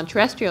say, well, on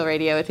terrestrial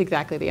radio, it's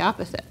exactly the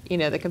opposite. You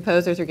know, the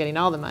composers are getting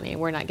all the money, and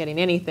we're not getting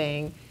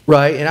anything.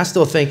 Right, and I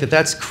still think that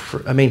that's,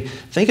 I mean,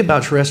 think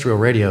about terrestrial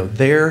radio.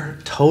 Their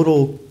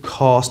total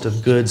cost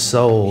of goods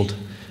sold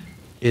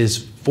is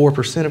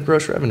 4% of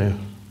gross revenue.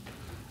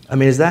 I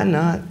mean, is that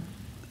not,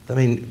 I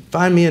mean,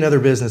 find me another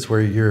business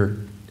where your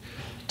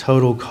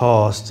total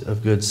cost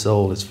of goods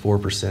sold is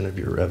 4% of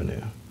your revenue.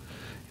 You know,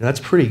 that's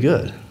pretty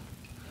good.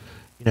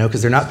 You know,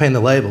 because they're not paying the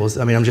labels.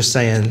 I mean, I'm just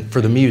saying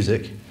for the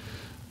music,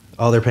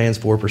 all they're paying is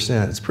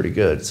 4%. It's pretty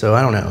good. So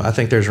I don't know. I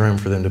think there's room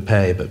for them to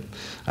pay, but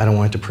I don't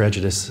want it to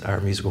prejudice our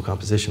musical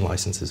composition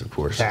licenses, of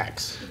course.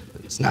 Tax.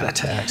 It's not a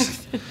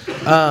tax.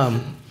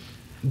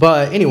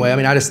 But anyway, I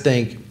mean, I just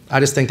think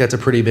that's a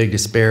pretty big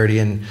disparity.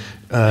 And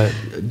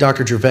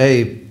Dr.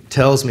 Gervais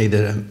tells me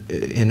that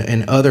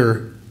in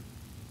other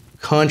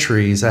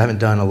countries, I haven't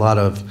done a lot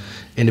of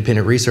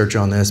independent research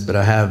on this, but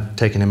I have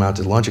taken him out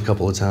to lunch a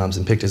couple of times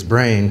and picked his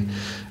brain.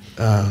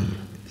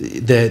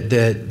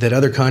 That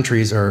other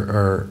countries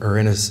are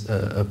in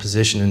a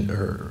position,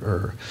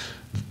 or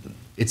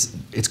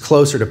it's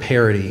closer to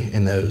parity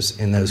in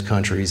those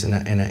countries,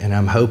 and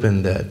I'm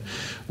hoping that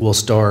we'll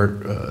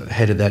start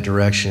headed that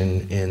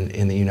direction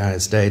in the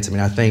United States. I mean,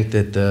 I think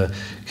that the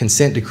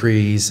consent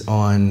decrees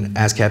on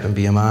ASCAP and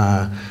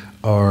BMI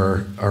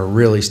are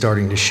really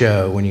starting to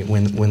show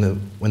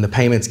when the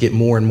payments get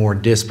more and more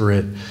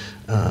disparate.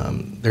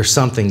 There's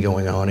something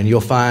going on, and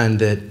you'll find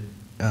that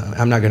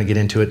I'm not going to get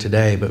into it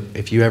today, but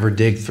if you ever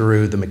dig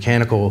through the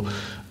mechanical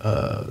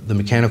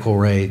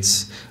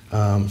rates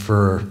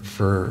for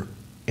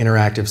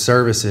interactive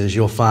services,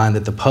 you'll find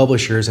that the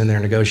publishers in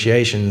their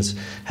negotiations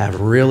have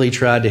really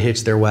tried to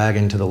hitch their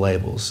wagon to the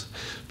labels,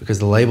 because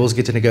the labels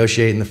get to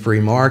negotiate in the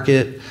free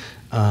market.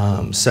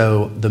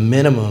 So the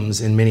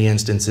minimums in many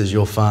instances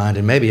you'll find,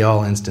 and maybe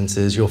all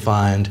instances, you'll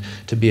find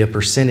to be a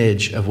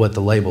percentage of what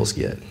the labels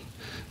get,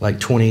 like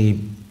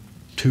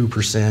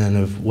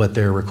 22% of what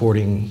their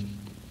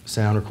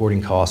sound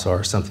recording costs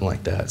are, something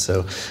like that.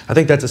 So I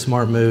think that's a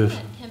smart move.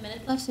 10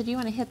 minutes left, so do you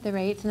want to hit the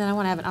rates, and then I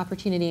want to have an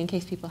opportunity in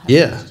case people have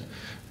questions.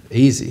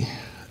 Easy.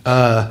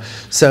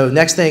 So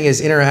next thing is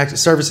interactive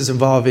services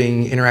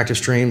involving interactive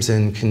streams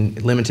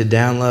and limited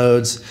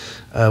downloads.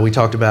 We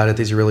talked about it.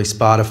 These are really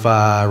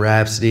Spotify,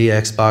 Rhapsody,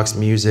 Xbox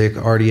Music,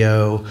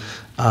 RDO.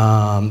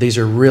 These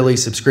are really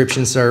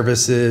subscription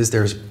services.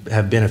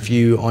 Have been a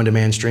few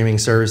on-demand streaming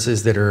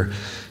services that are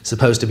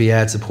supposed to be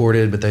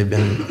ad-supported, but they've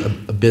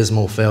been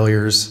abysmal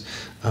failures.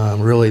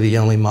 Really the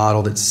only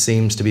model that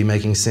seems to be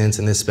making sense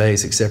in this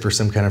space, except for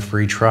some kind of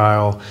free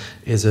trial,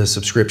 is a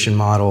subscription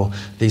model.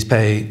 These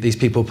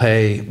people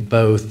pay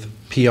both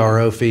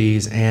PRO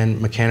fees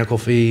and mechanical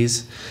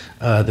fees.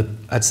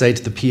 I'd say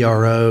to the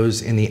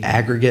PROs in the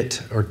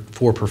aggregate, or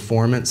for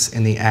performance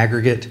in the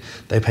aggregate,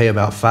 they pay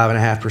about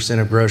 5.5%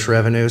 of gross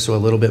revenue, so a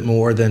little bit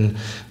more than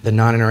the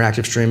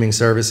non-interactive streaming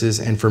services.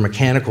 And for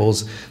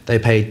mechanicals, they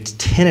pay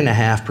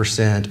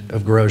 10.5%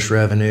 of gross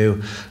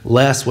revenue,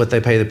 less what they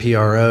pay the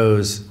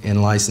PROs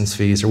in license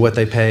fees, or what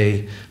they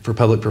pay for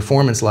public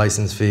performance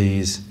license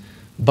fees.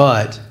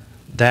 But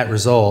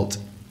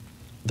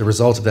the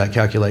result of that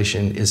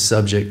calculation is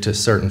subject to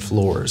certain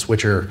floors,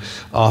 which are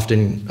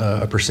often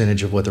a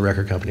percentage of what the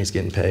record company is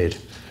getting paid.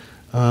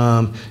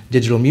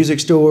 Digital music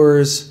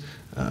stores,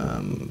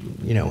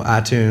 you know,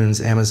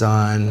 iTunes,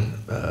 Amazon,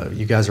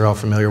 you guys are all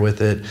familiar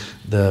with it.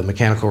 The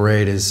mechanical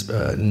rate is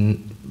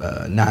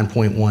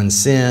 9.1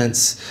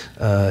 cents,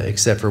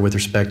 except for with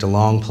respect to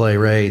long play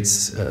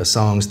rates,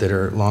 songs that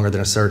are longer than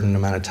a certain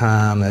amount of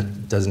time.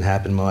 That doesn't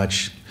happen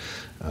much.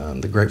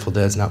 The Grateful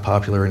Dead's not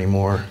popular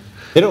anymore.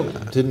 They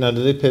don't. Do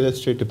they pay that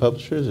straight to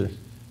publishers, or?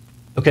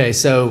 Okay,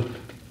 so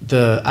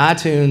the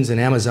iTunes and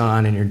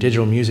Amazon and your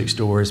digital music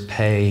stores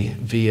pay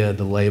via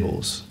the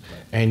labels,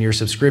 and your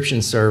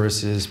subscription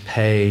services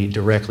pay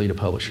directly to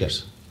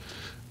publishers.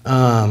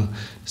 Yep.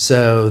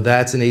 So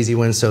that's an easy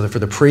one. So for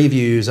the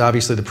previews,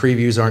 obviously the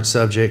previews aren't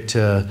subject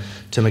to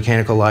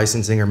mechanical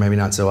licensing, or maybe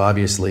not so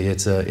obviously.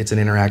 It's an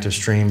interactive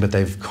stream, but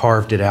they've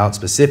carved it out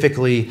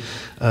specifically.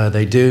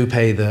 They do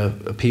pay the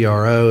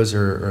PROs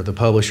or the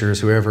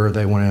publishers, whoever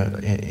they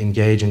want to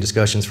engage in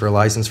discussions for a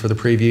license for the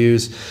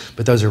previews,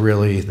 but those are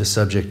really the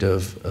subject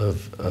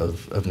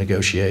of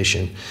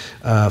negotiation.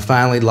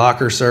 Finally,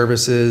 locker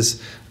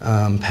services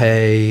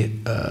pay,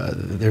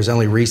 there's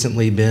only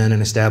recently been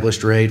an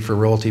established rate for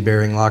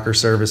royalty-bearing locker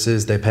services.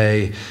 They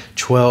pay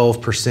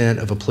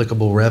 12% of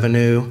applicable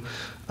revenue.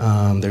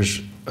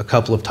 There's a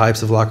couple of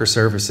types of locker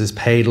services: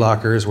 paid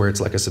lockers, where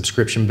it's like a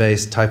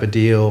subscription-based type of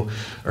deal,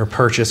 or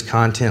purchase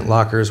content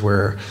lockers,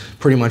 where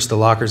pretty much the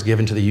locker is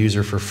given to the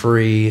user for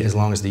free as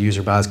long as the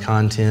user buys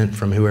content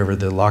from whoever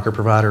the locker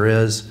provider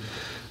is.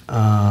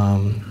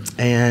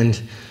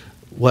 And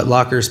what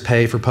lockers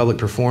pay for public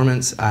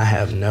performance, I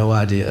have no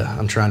idea.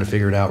 I'm trying to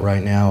figure it out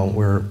right now.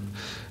 We're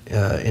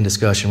in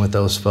discussion with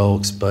those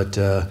folks, but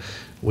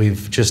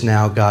we've just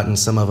now gotten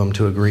some of them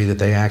to agree that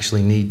they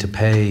actually need to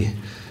pay.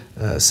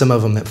 Some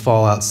of them that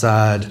fall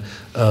outside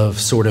of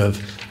sort of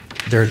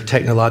their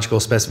technological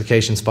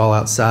specifications fall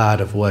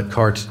outside of what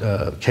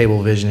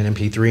Cablevision and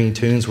MP3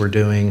 tunes were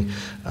doing.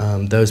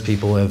 Those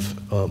people have,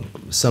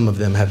 some of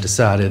them have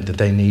decided that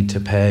they need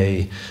to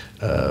pay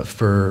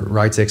for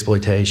rights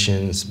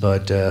exploitations,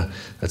 but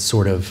that's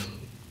sort of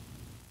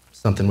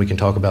something we can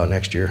talk about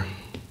next year.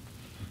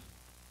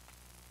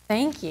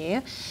 Thank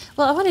you.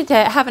 Well, I wanted to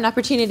have an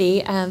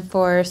opportunity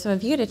for some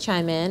of you to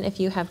chime in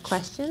if you have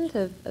questions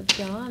of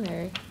John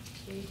or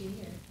here.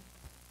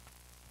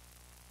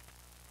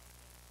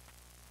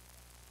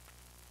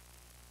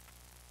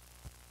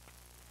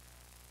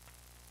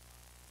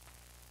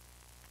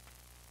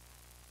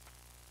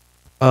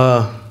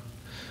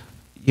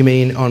 You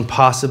mean on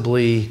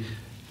possibly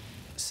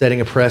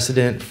setting a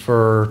precedent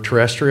for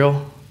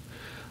terrestrial?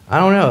 I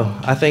don't know.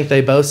 I think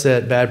they both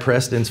set bad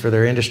precedents for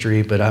their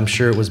industry, but I'm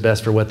sure it was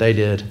best for what they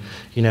did.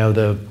 You know,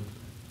 the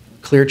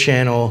Clear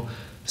Channel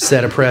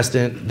set a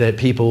precedent that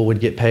people would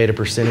get paid a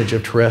percentage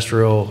of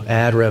terrestrial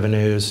ad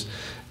revenues,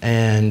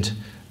 and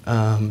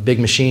Big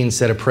Machine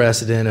set a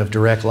precedent of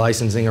direct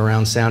licensing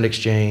around sound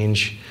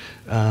exchange,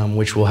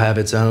 which will have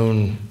its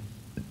own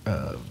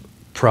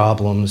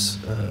problems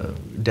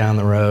down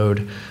the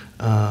road.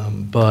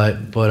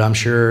 But I'm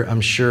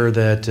sure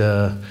that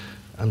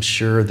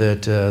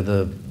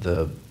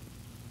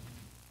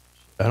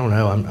I don't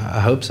know. I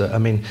hope so. I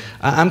mean,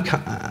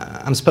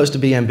 I'm supposed to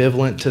be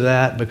ambivalent to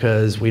that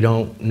because we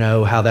don't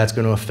know how that's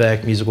going to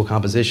affect musical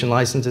composition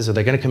licenses. Are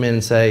they going to come in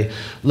and say,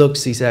 "Look,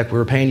 SESAC, we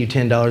were paying you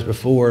 $10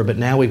 before, but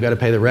now we've got to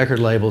pay the record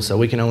label, so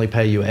we can only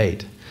pay you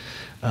 $8."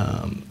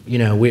 You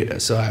know,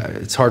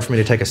 it's hard for me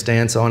to take a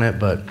stance on it,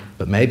 but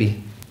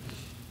maybe.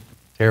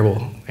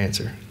 Terrible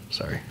answer.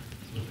 Sorry.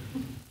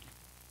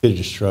 Could have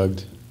just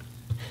shrugged.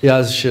 Yeah,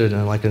 I should have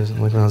done like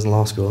when I was in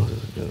law school.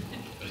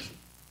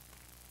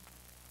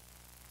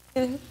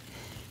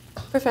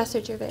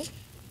 Professor Gervais.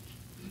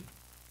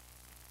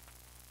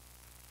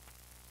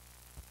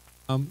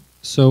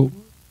 So,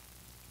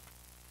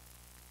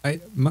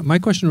 my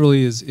question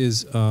really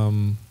is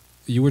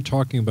you were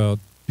talking about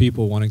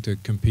people wanting to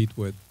compete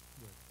with.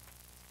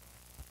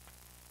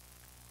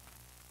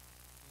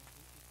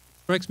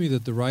 It strikes me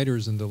that the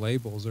writers and the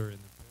labels are in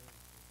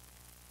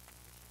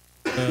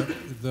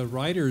the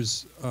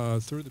writers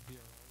through the PRO.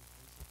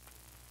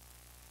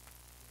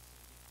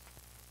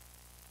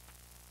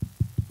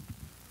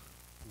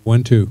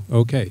 1, 2,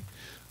 okay.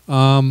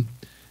 And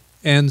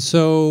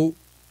so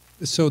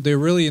they're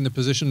really in the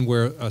position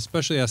where,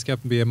 especially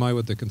ASCAP and BMI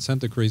with the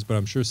consent decrees, but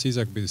I'm sure SESAC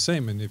would be the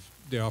same, and if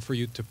they offer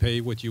you to pay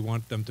what you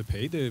want them to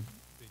pay, the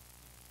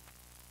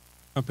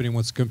company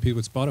wants to compete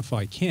with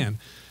Spotify can.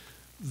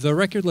 The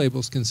record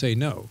labels can say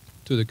no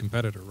to the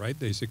competitor, right?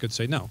 They could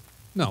say no,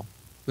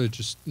 they're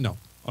just no.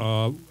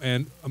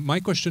 And my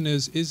question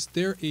is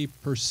there a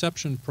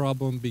perception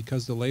problem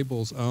because the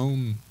labels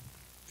own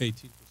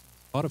 18%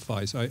 of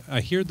Spotify? I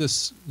hear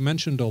this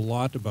mentioned a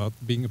lot about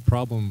being a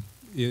problem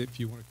if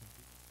you want to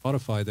compete with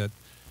Spotify, that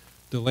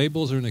the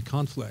labels are in a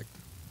conflict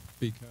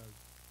because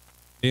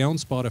they own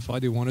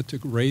Spotify, they wanted to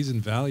raise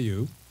in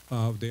value,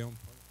 they own.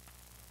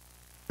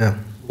 Yeah.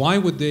 Why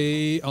would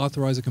they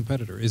authorize a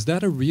competitor? Is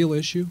that a real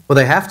issue? Well,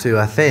 they have to,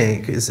 I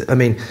think. I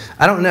mean,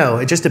 I don't know.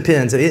 It just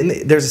depends.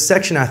 There's a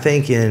section, I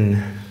think,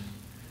 in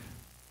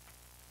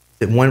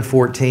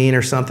 114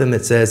 or something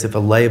that says if a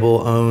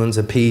label owns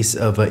a piece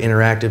of an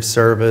interactive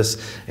service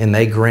and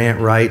they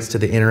grant rights to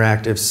the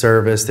interactive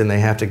service, then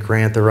they have to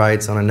grant the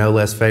rights on a no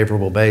less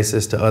favorable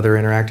basis to other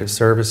interactive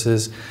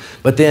services.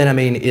 But then, I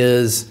mean,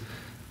 does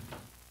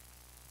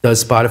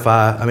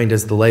Spotify, I mean,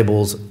 does the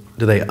labels,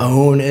 do they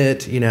own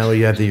it? You know,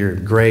 you have your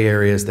gray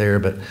areas there,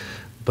 but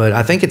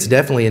I think it's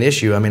definitely an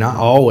issue. I mean, I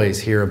always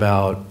hear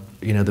about,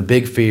 you know, the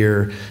big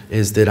fear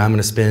is that I'm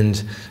going to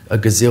spend a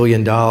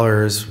gazillion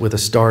dollars with a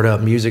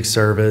startup music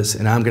service,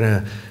 and I'm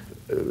going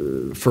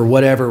to, for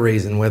whatever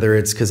reason, whether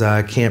it's because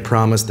I can't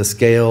promise the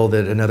scale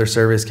that another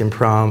service can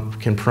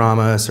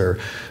promise, or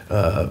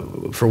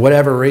for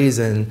whatever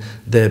reason,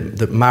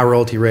 that my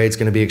royalty rate is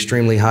going to be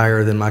extremely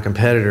higher than my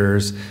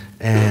competitors.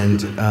 And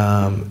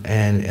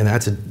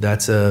that's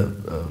a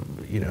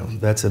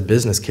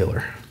business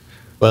killer.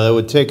 Well, it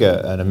would take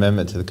an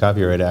amendment to the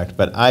Copyright Act,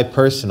 but I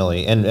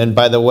personally, and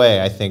by the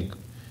way, I think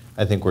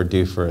we're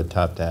due for a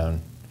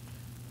top-down,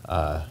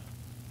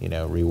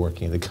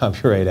 reworking of the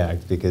Copyright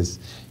Act, because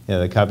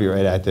the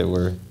Copyright Act that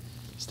we're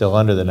still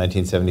under, the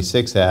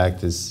 1976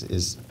 Act,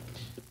 is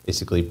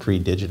basically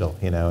pre-digital,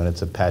 and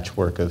it's a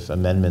patchwork of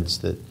amendments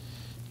that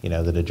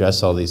that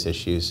address all these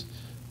issues.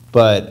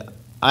 But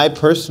I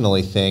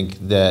personally think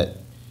that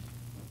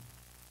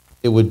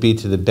it would be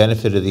to the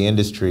benefit of the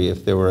industry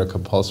if there were a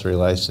compulsory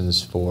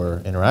license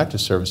for interactive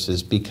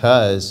services,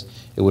 because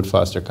it would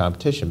foster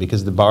competition,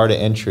 because the bar to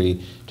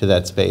entry to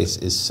that space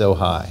is so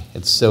high.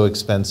 It's so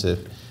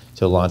expensive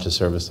to launch a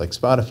service like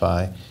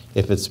Spotify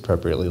if it's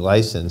appropriately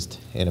licensed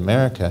in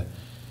America,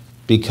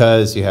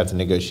 because you have to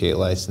negotiate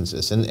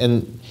licenses.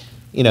 And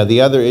you know,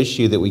 the other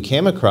issue that we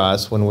came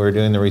across when we were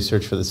doing the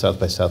research for the South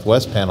by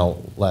Southwest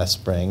panel last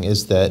spring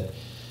is that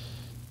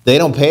they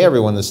don't pay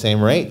everyone the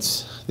same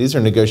rates. These are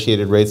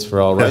negotiated rates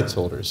for all rights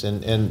holders,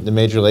 and the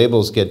major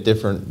labels get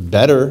different,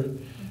 better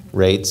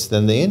rates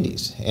than the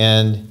indies.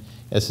 And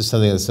this is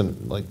something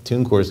that like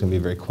TuneCore is going to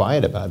be very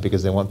quiet about,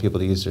 because they want people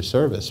to use their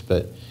service.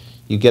 But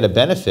you get a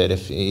benefit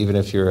even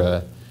if you're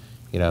a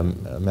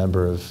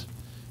member of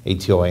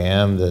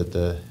ATOIM,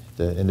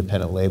 the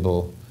independent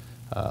label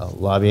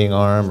lobbying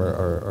arm,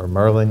 or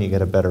Merlin. You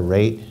get a better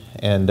rate.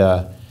 And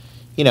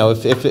you know,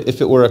 if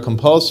it were a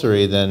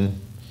compulsory,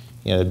 then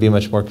there'd be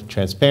much more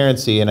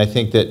transparency. And I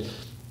think that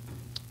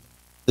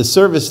the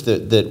service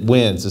that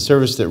wins, the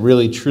service that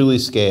really truly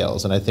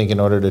scales, and I think in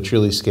order to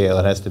truly scale,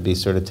 it has to be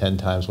sort of 10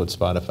 times what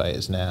Spotify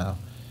is now.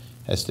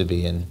 Has to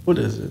be in. What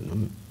is it?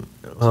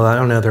 Well, I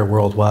don't know they're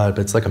worldwide,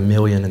 but it's like 1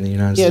 million in the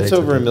United States. Yeah, it's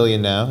over 1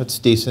 million now. It's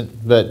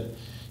decent, but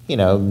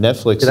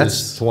Netflix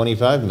is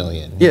 25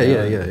 million.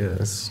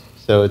 Yeah.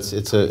 So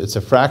it's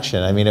a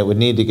fraction. I mean, it would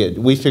need to get.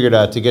 We figured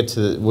out to get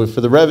to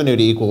for the revenue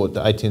to equal what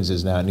the iTunes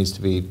is now, it needs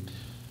to be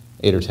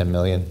 8 or 10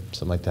 million,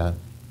 something like that.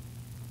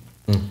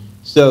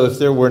 So if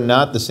there were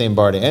not the same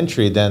bar to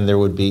entry, then there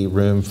would be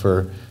room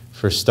for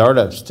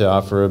startups to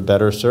offer a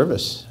better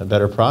service, a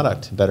better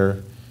product, a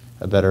better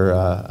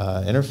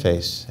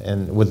interface,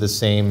 and with the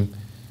same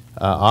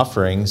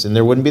offerings, and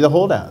there wouldn't be the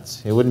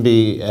holdouts. It wouldn't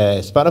be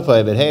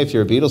Spotify, but hey, if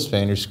you're a Beatles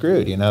fan, you're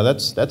screwed.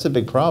 That's a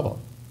big problem.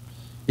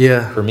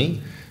 Yeah. For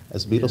me,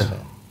 as a Beatles fan.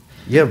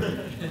 Yeah,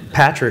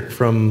 Patrick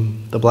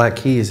from the Black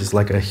Keys is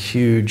like a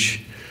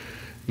huge,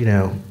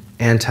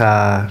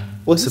 anti.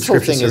 Well, his whole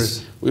thing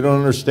is we don't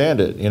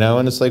understand it,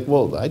 and it's like,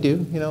 well, I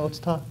do, let's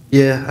talk.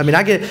 Yeah, I mean,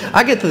 I get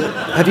the.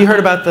 Have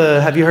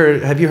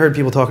you heard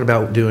people talking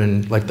about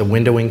doing like the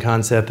windowing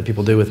concept that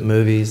people do with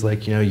movies?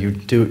 Like,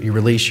 you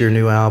release your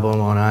new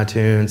album on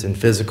iTunes and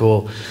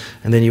physical,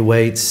 and then you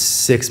wait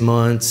 6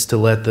 months to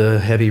let the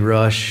heavy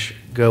rush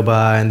go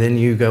by, and then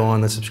you go on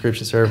the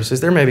subscription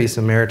services. There may be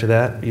some merit to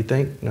that. You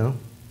think? No?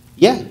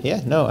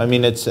 Yeah, no. I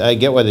mean, I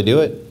get why they do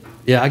it.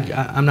 Yeah,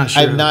 I'm not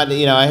sure. I've not,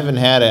 I haven't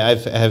had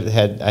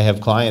it. I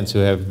have clients who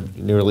have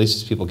new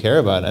releases people care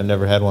about. I've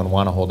never had one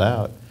want to hold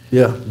out.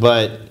 Yeah.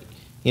 But,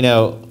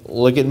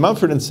 look at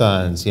Mumford &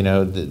 Sons.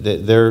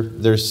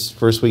 Their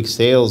first week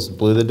sales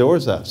blew the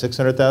doors up.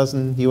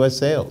 600,000 U.S.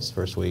 sales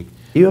first week.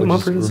 You have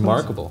Mumford & Sons?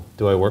 Remarkable.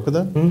 Do I work with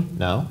them? Mm-hmm.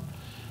 No.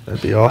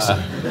 That'd be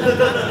awesome.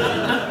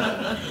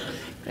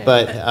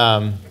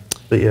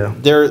 But yeah,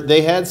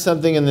 they had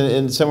something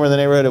in somewhere in the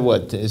neighborhood of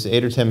what is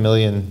 8 or 10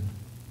 million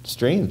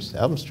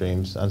album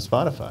streams on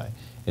Spotify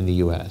in the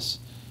U.S.,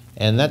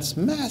 and that's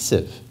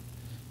massive,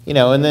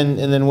 And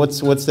then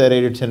what's that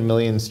 8 or 10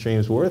 million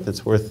streams worth?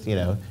 It's worth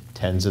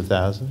tens of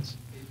thousands,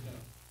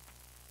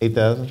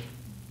 8,000.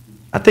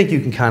 I think you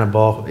can kind of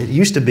ball. It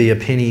used to be a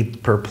penny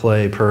per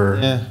play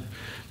per. Yeah.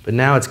 But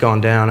now it's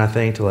gone down. I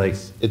think to like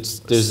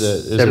there's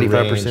a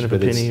 75% of a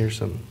penny or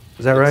something.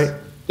 Is that right?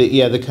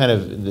 The kind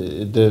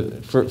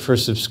of for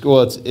subscribe.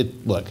 Well,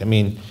 look. I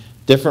mean,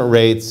 different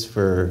rates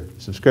for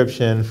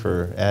subscription,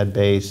 for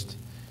ad-based,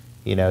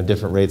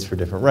 different rates for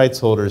different rights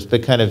holders.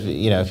 But kind of,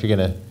 if you're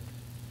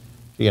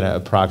gonna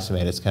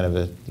approximate, it's kind of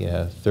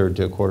a third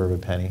to a quarter of a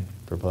penny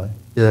per play.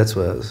 Yeah, that's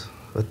what it was.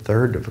 A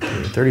third of a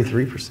penny,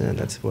 33%.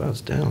 That's what I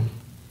was down.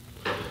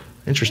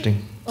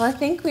 Interesting. Well, I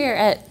think we are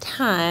at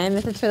time.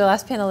 This is for the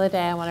last panel of the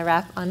day. I want to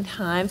wrap on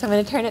time, so I'm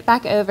going to turn it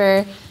back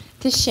over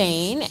to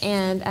Shane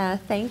and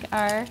thank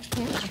our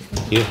panelists.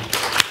 Thank you.